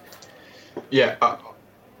 Yeah, I've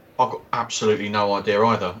got absolutely no idea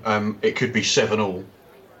either. It could be 7-7,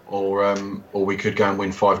 or we could go and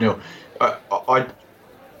win 5-0.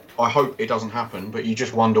 I hope it doesn't happen, but you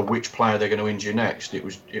just wonder which player they're going to injure next. It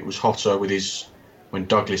was Hotter with when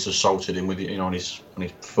Douglas assaulted him with on his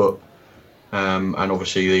foot, and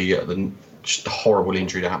obviously just the horrible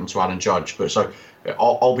injury that happened to Alan Judge. But so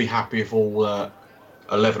I'll be happy if all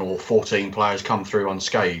 11 or 14 players come through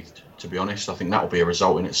unscathed. To be honest, I think that will be a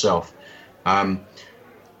result in itself.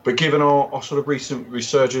 But given our sort of recent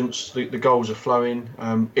resurgence, the goals are flowing.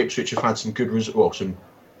 Ipswich have had some good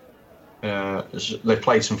they've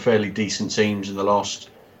played some fairly decent teams in the last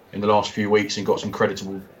few weeks and got some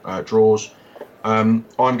creditable draws. I'm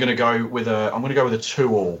going to go with a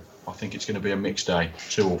 2-2. I think it's going to be a mixed day.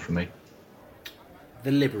 2-2 for me.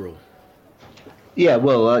 The Liberal. Yeah,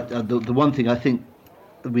 well, the one thing I think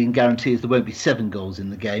we can guarantee is there won't be 7 goals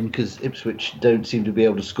in the game, because Ipswich don't seem to be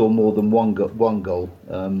able to score more than one goal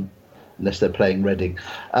unless they're playing Reading.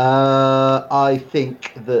 I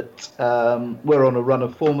think that we're on a run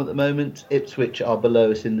of form at the moment. Ipswich are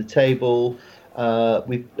below us in the table.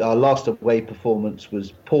 Our last away performance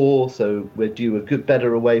was poor, so we're due a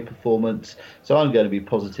better away performance. So I'm going to be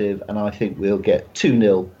positive, and I think we'll get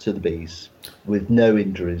 2-0 to the Bees with no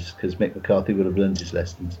injuries, because Mick McCarthy would have learned his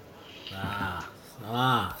lessons.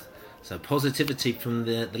 So positivity from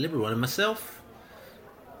the Liberal one. And myself,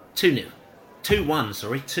 2-0.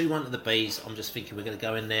 2-1 to the Bees. I'm just thinking we're going to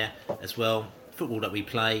go in there as well. Football that we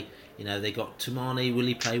play, they got Tumani, will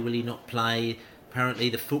he play, will he not play? Apparently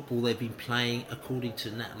the football they've been playing, according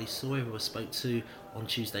to Natalie Sawyer, who I spoke to on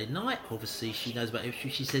Tuesday night, obviously she knows about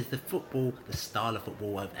Ipswich, she says the style of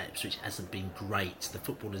football at Ipswich hasn't been great. The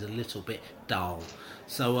football is a little bit dull.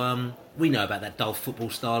 So we know about that dull football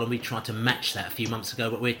style, and we tried to match that a few months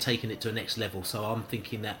ago, but we're taking it to a next level. So I'm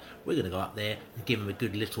thinking that we're going to go up there and give them a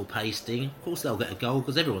good little pasting. Of course they'll get a goal,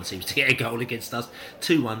 because everyone seems to get a goal against us.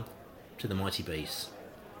 2-1 to the Mighty Bees.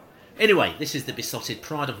 Anyway, this is the Besotted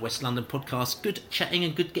Pride of West London podcast. Good chatting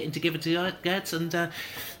and good getting together to gads and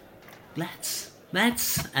lads,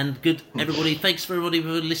 and good everybody. Thanks for everybody for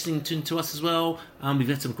listening to us as well. We've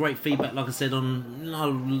had some great feedback, like I said, on our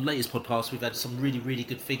latest podcast. We've had some really, really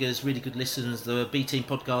good figures, really good listens. The B Team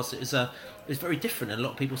podcast is very different, and a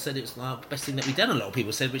lot of people said it's the best thing that we've done. A lot of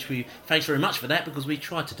people said, which we thanks very much for that, because we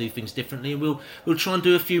try to do things differently, and we'll try and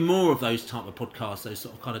do a few more of those type of podcasts, those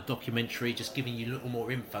sort of kind of documentary, just giving you a little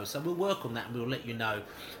more info. So we'll work on that, and we'll let you know.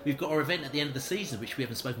 We've got our event at the end of the season, which we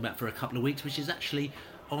haven't spoken about for a couple of weeks, which is actually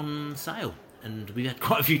on sale. And we've had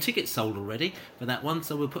quite a few tickets sold already for that one,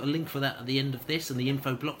 so we'll put a link for that at the end of this and the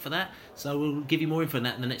info block for that. So we'll give you more info on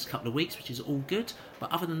that in the next couple of weeks, which is all good.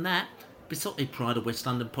 But other than that, Besotted Pride of West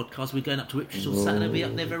London podcast. We're going up to Ipswich on Saturday. We'll be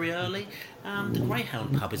up there very early. The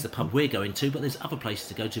Greyhound pub is the pub we're going to, but there's other places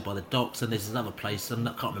to go to by the docks, and there's another place, and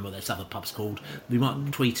I can't remember what this other pub's called. We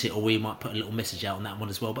might tweet it, or we might put a little message out on that one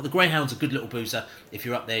as well. But the Greyhound's a good little boozer. If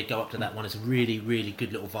you're up there, go up to that one. It's a really, really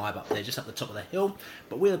good little vibe up there, just up the top of the hill.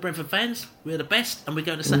 But we're the Brentford fans. We're the best, and we're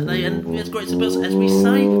going to Saturday, and it's great to be, as we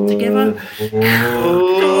say together.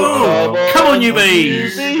 Come on, you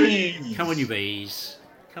bees! Come on, you bees!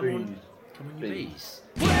 Come on. Come on, you bees.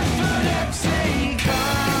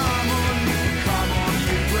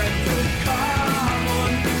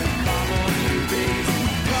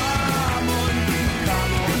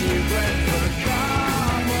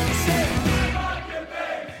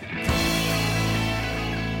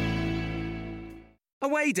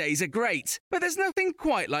 Away days are great, but there's nothing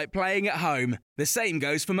quite like playing at home. The same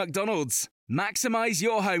goes for McDonald's. Maximise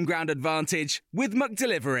your home ground advantage with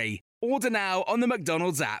McDelivery. Order now on the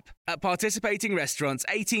McDonald's app. At participating restaurants,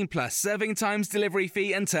 18 plus, serving times, delivery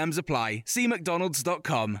fee and terms apply. See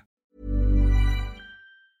mcdonalds.com.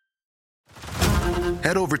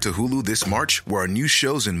 Head over to Hulu this March, where our new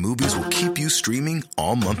shows and movies will keep you streaming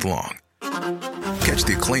all month long. Catch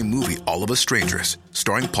the acclaimed movie All of Us Strangers,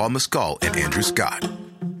 starring Paul Mescal and Andrew Scott.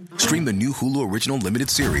 Stream the new Hulu original limited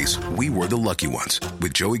series We Were the Lucky Ones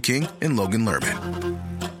with Joey King and Logan Lerman.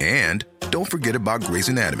 And don't forget about Grey's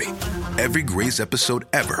Anatomy. Every Grey's episode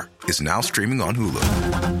ever is now streaming on Hulu.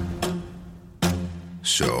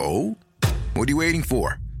 So, what are you waiting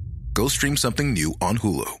for? Go stream something new on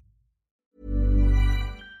Hulu.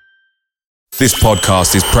 This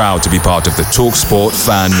podcast is proud to be part of the TalkSport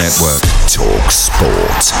Fan Network.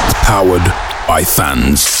 TalkSport. Powered by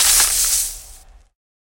fans.